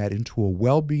make that into a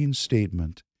well-being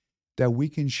statement that we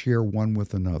can share one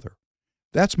with another.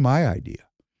 That's my idea.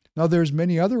 Now, there's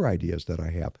many other ideas that I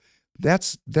have.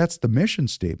 That's the mission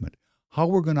statement. How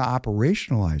we're going to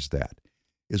operationalize that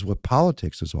is what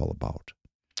politics is all about.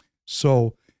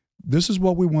 So this is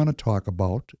what we want to talk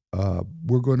about.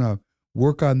 We're going to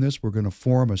work on this. We're going to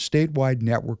form a statewide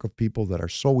network of people that are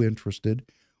so interested.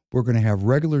 We're going to have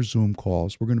regular Zoom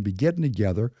calls. We're going to be getting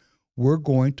together. We're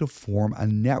going to form a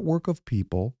network of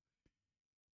people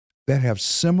that have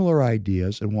similar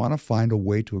ideas and want to find a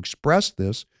way to express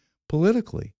this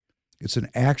politically. It's an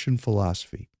action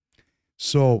philosophy.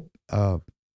 So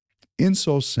in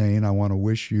so saying, I want to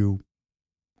wish you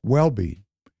well-being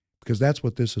because that's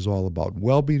what this is all about.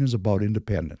 Well-being is about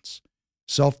independence,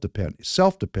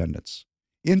 self-dependence,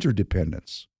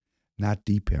 interdependence, not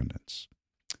dependence.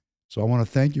 So I want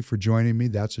to thank you for joining me.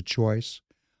 That's a choice.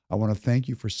 I want to thank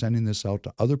you for sending this out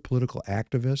to other political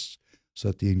activists so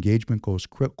that the engagement goes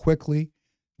quickly.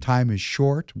 Time is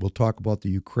short. We'll talk about the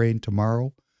Ukraine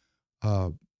tomorrow. I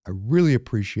really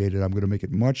appreciate it. I'm going to make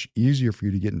it much easier for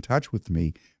you to get in touch with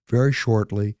me very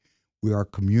shortly. We are a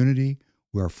community.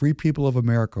 We are free people of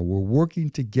America. We're working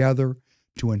together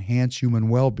to enhance human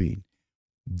well-being.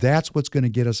 That's what's going to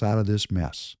get us out of this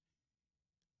mess.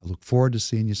 I look forward to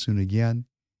seeing you soon again,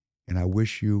 and I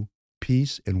wish you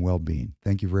peace and well-being.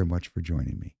 Thank you very much for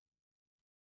joining me.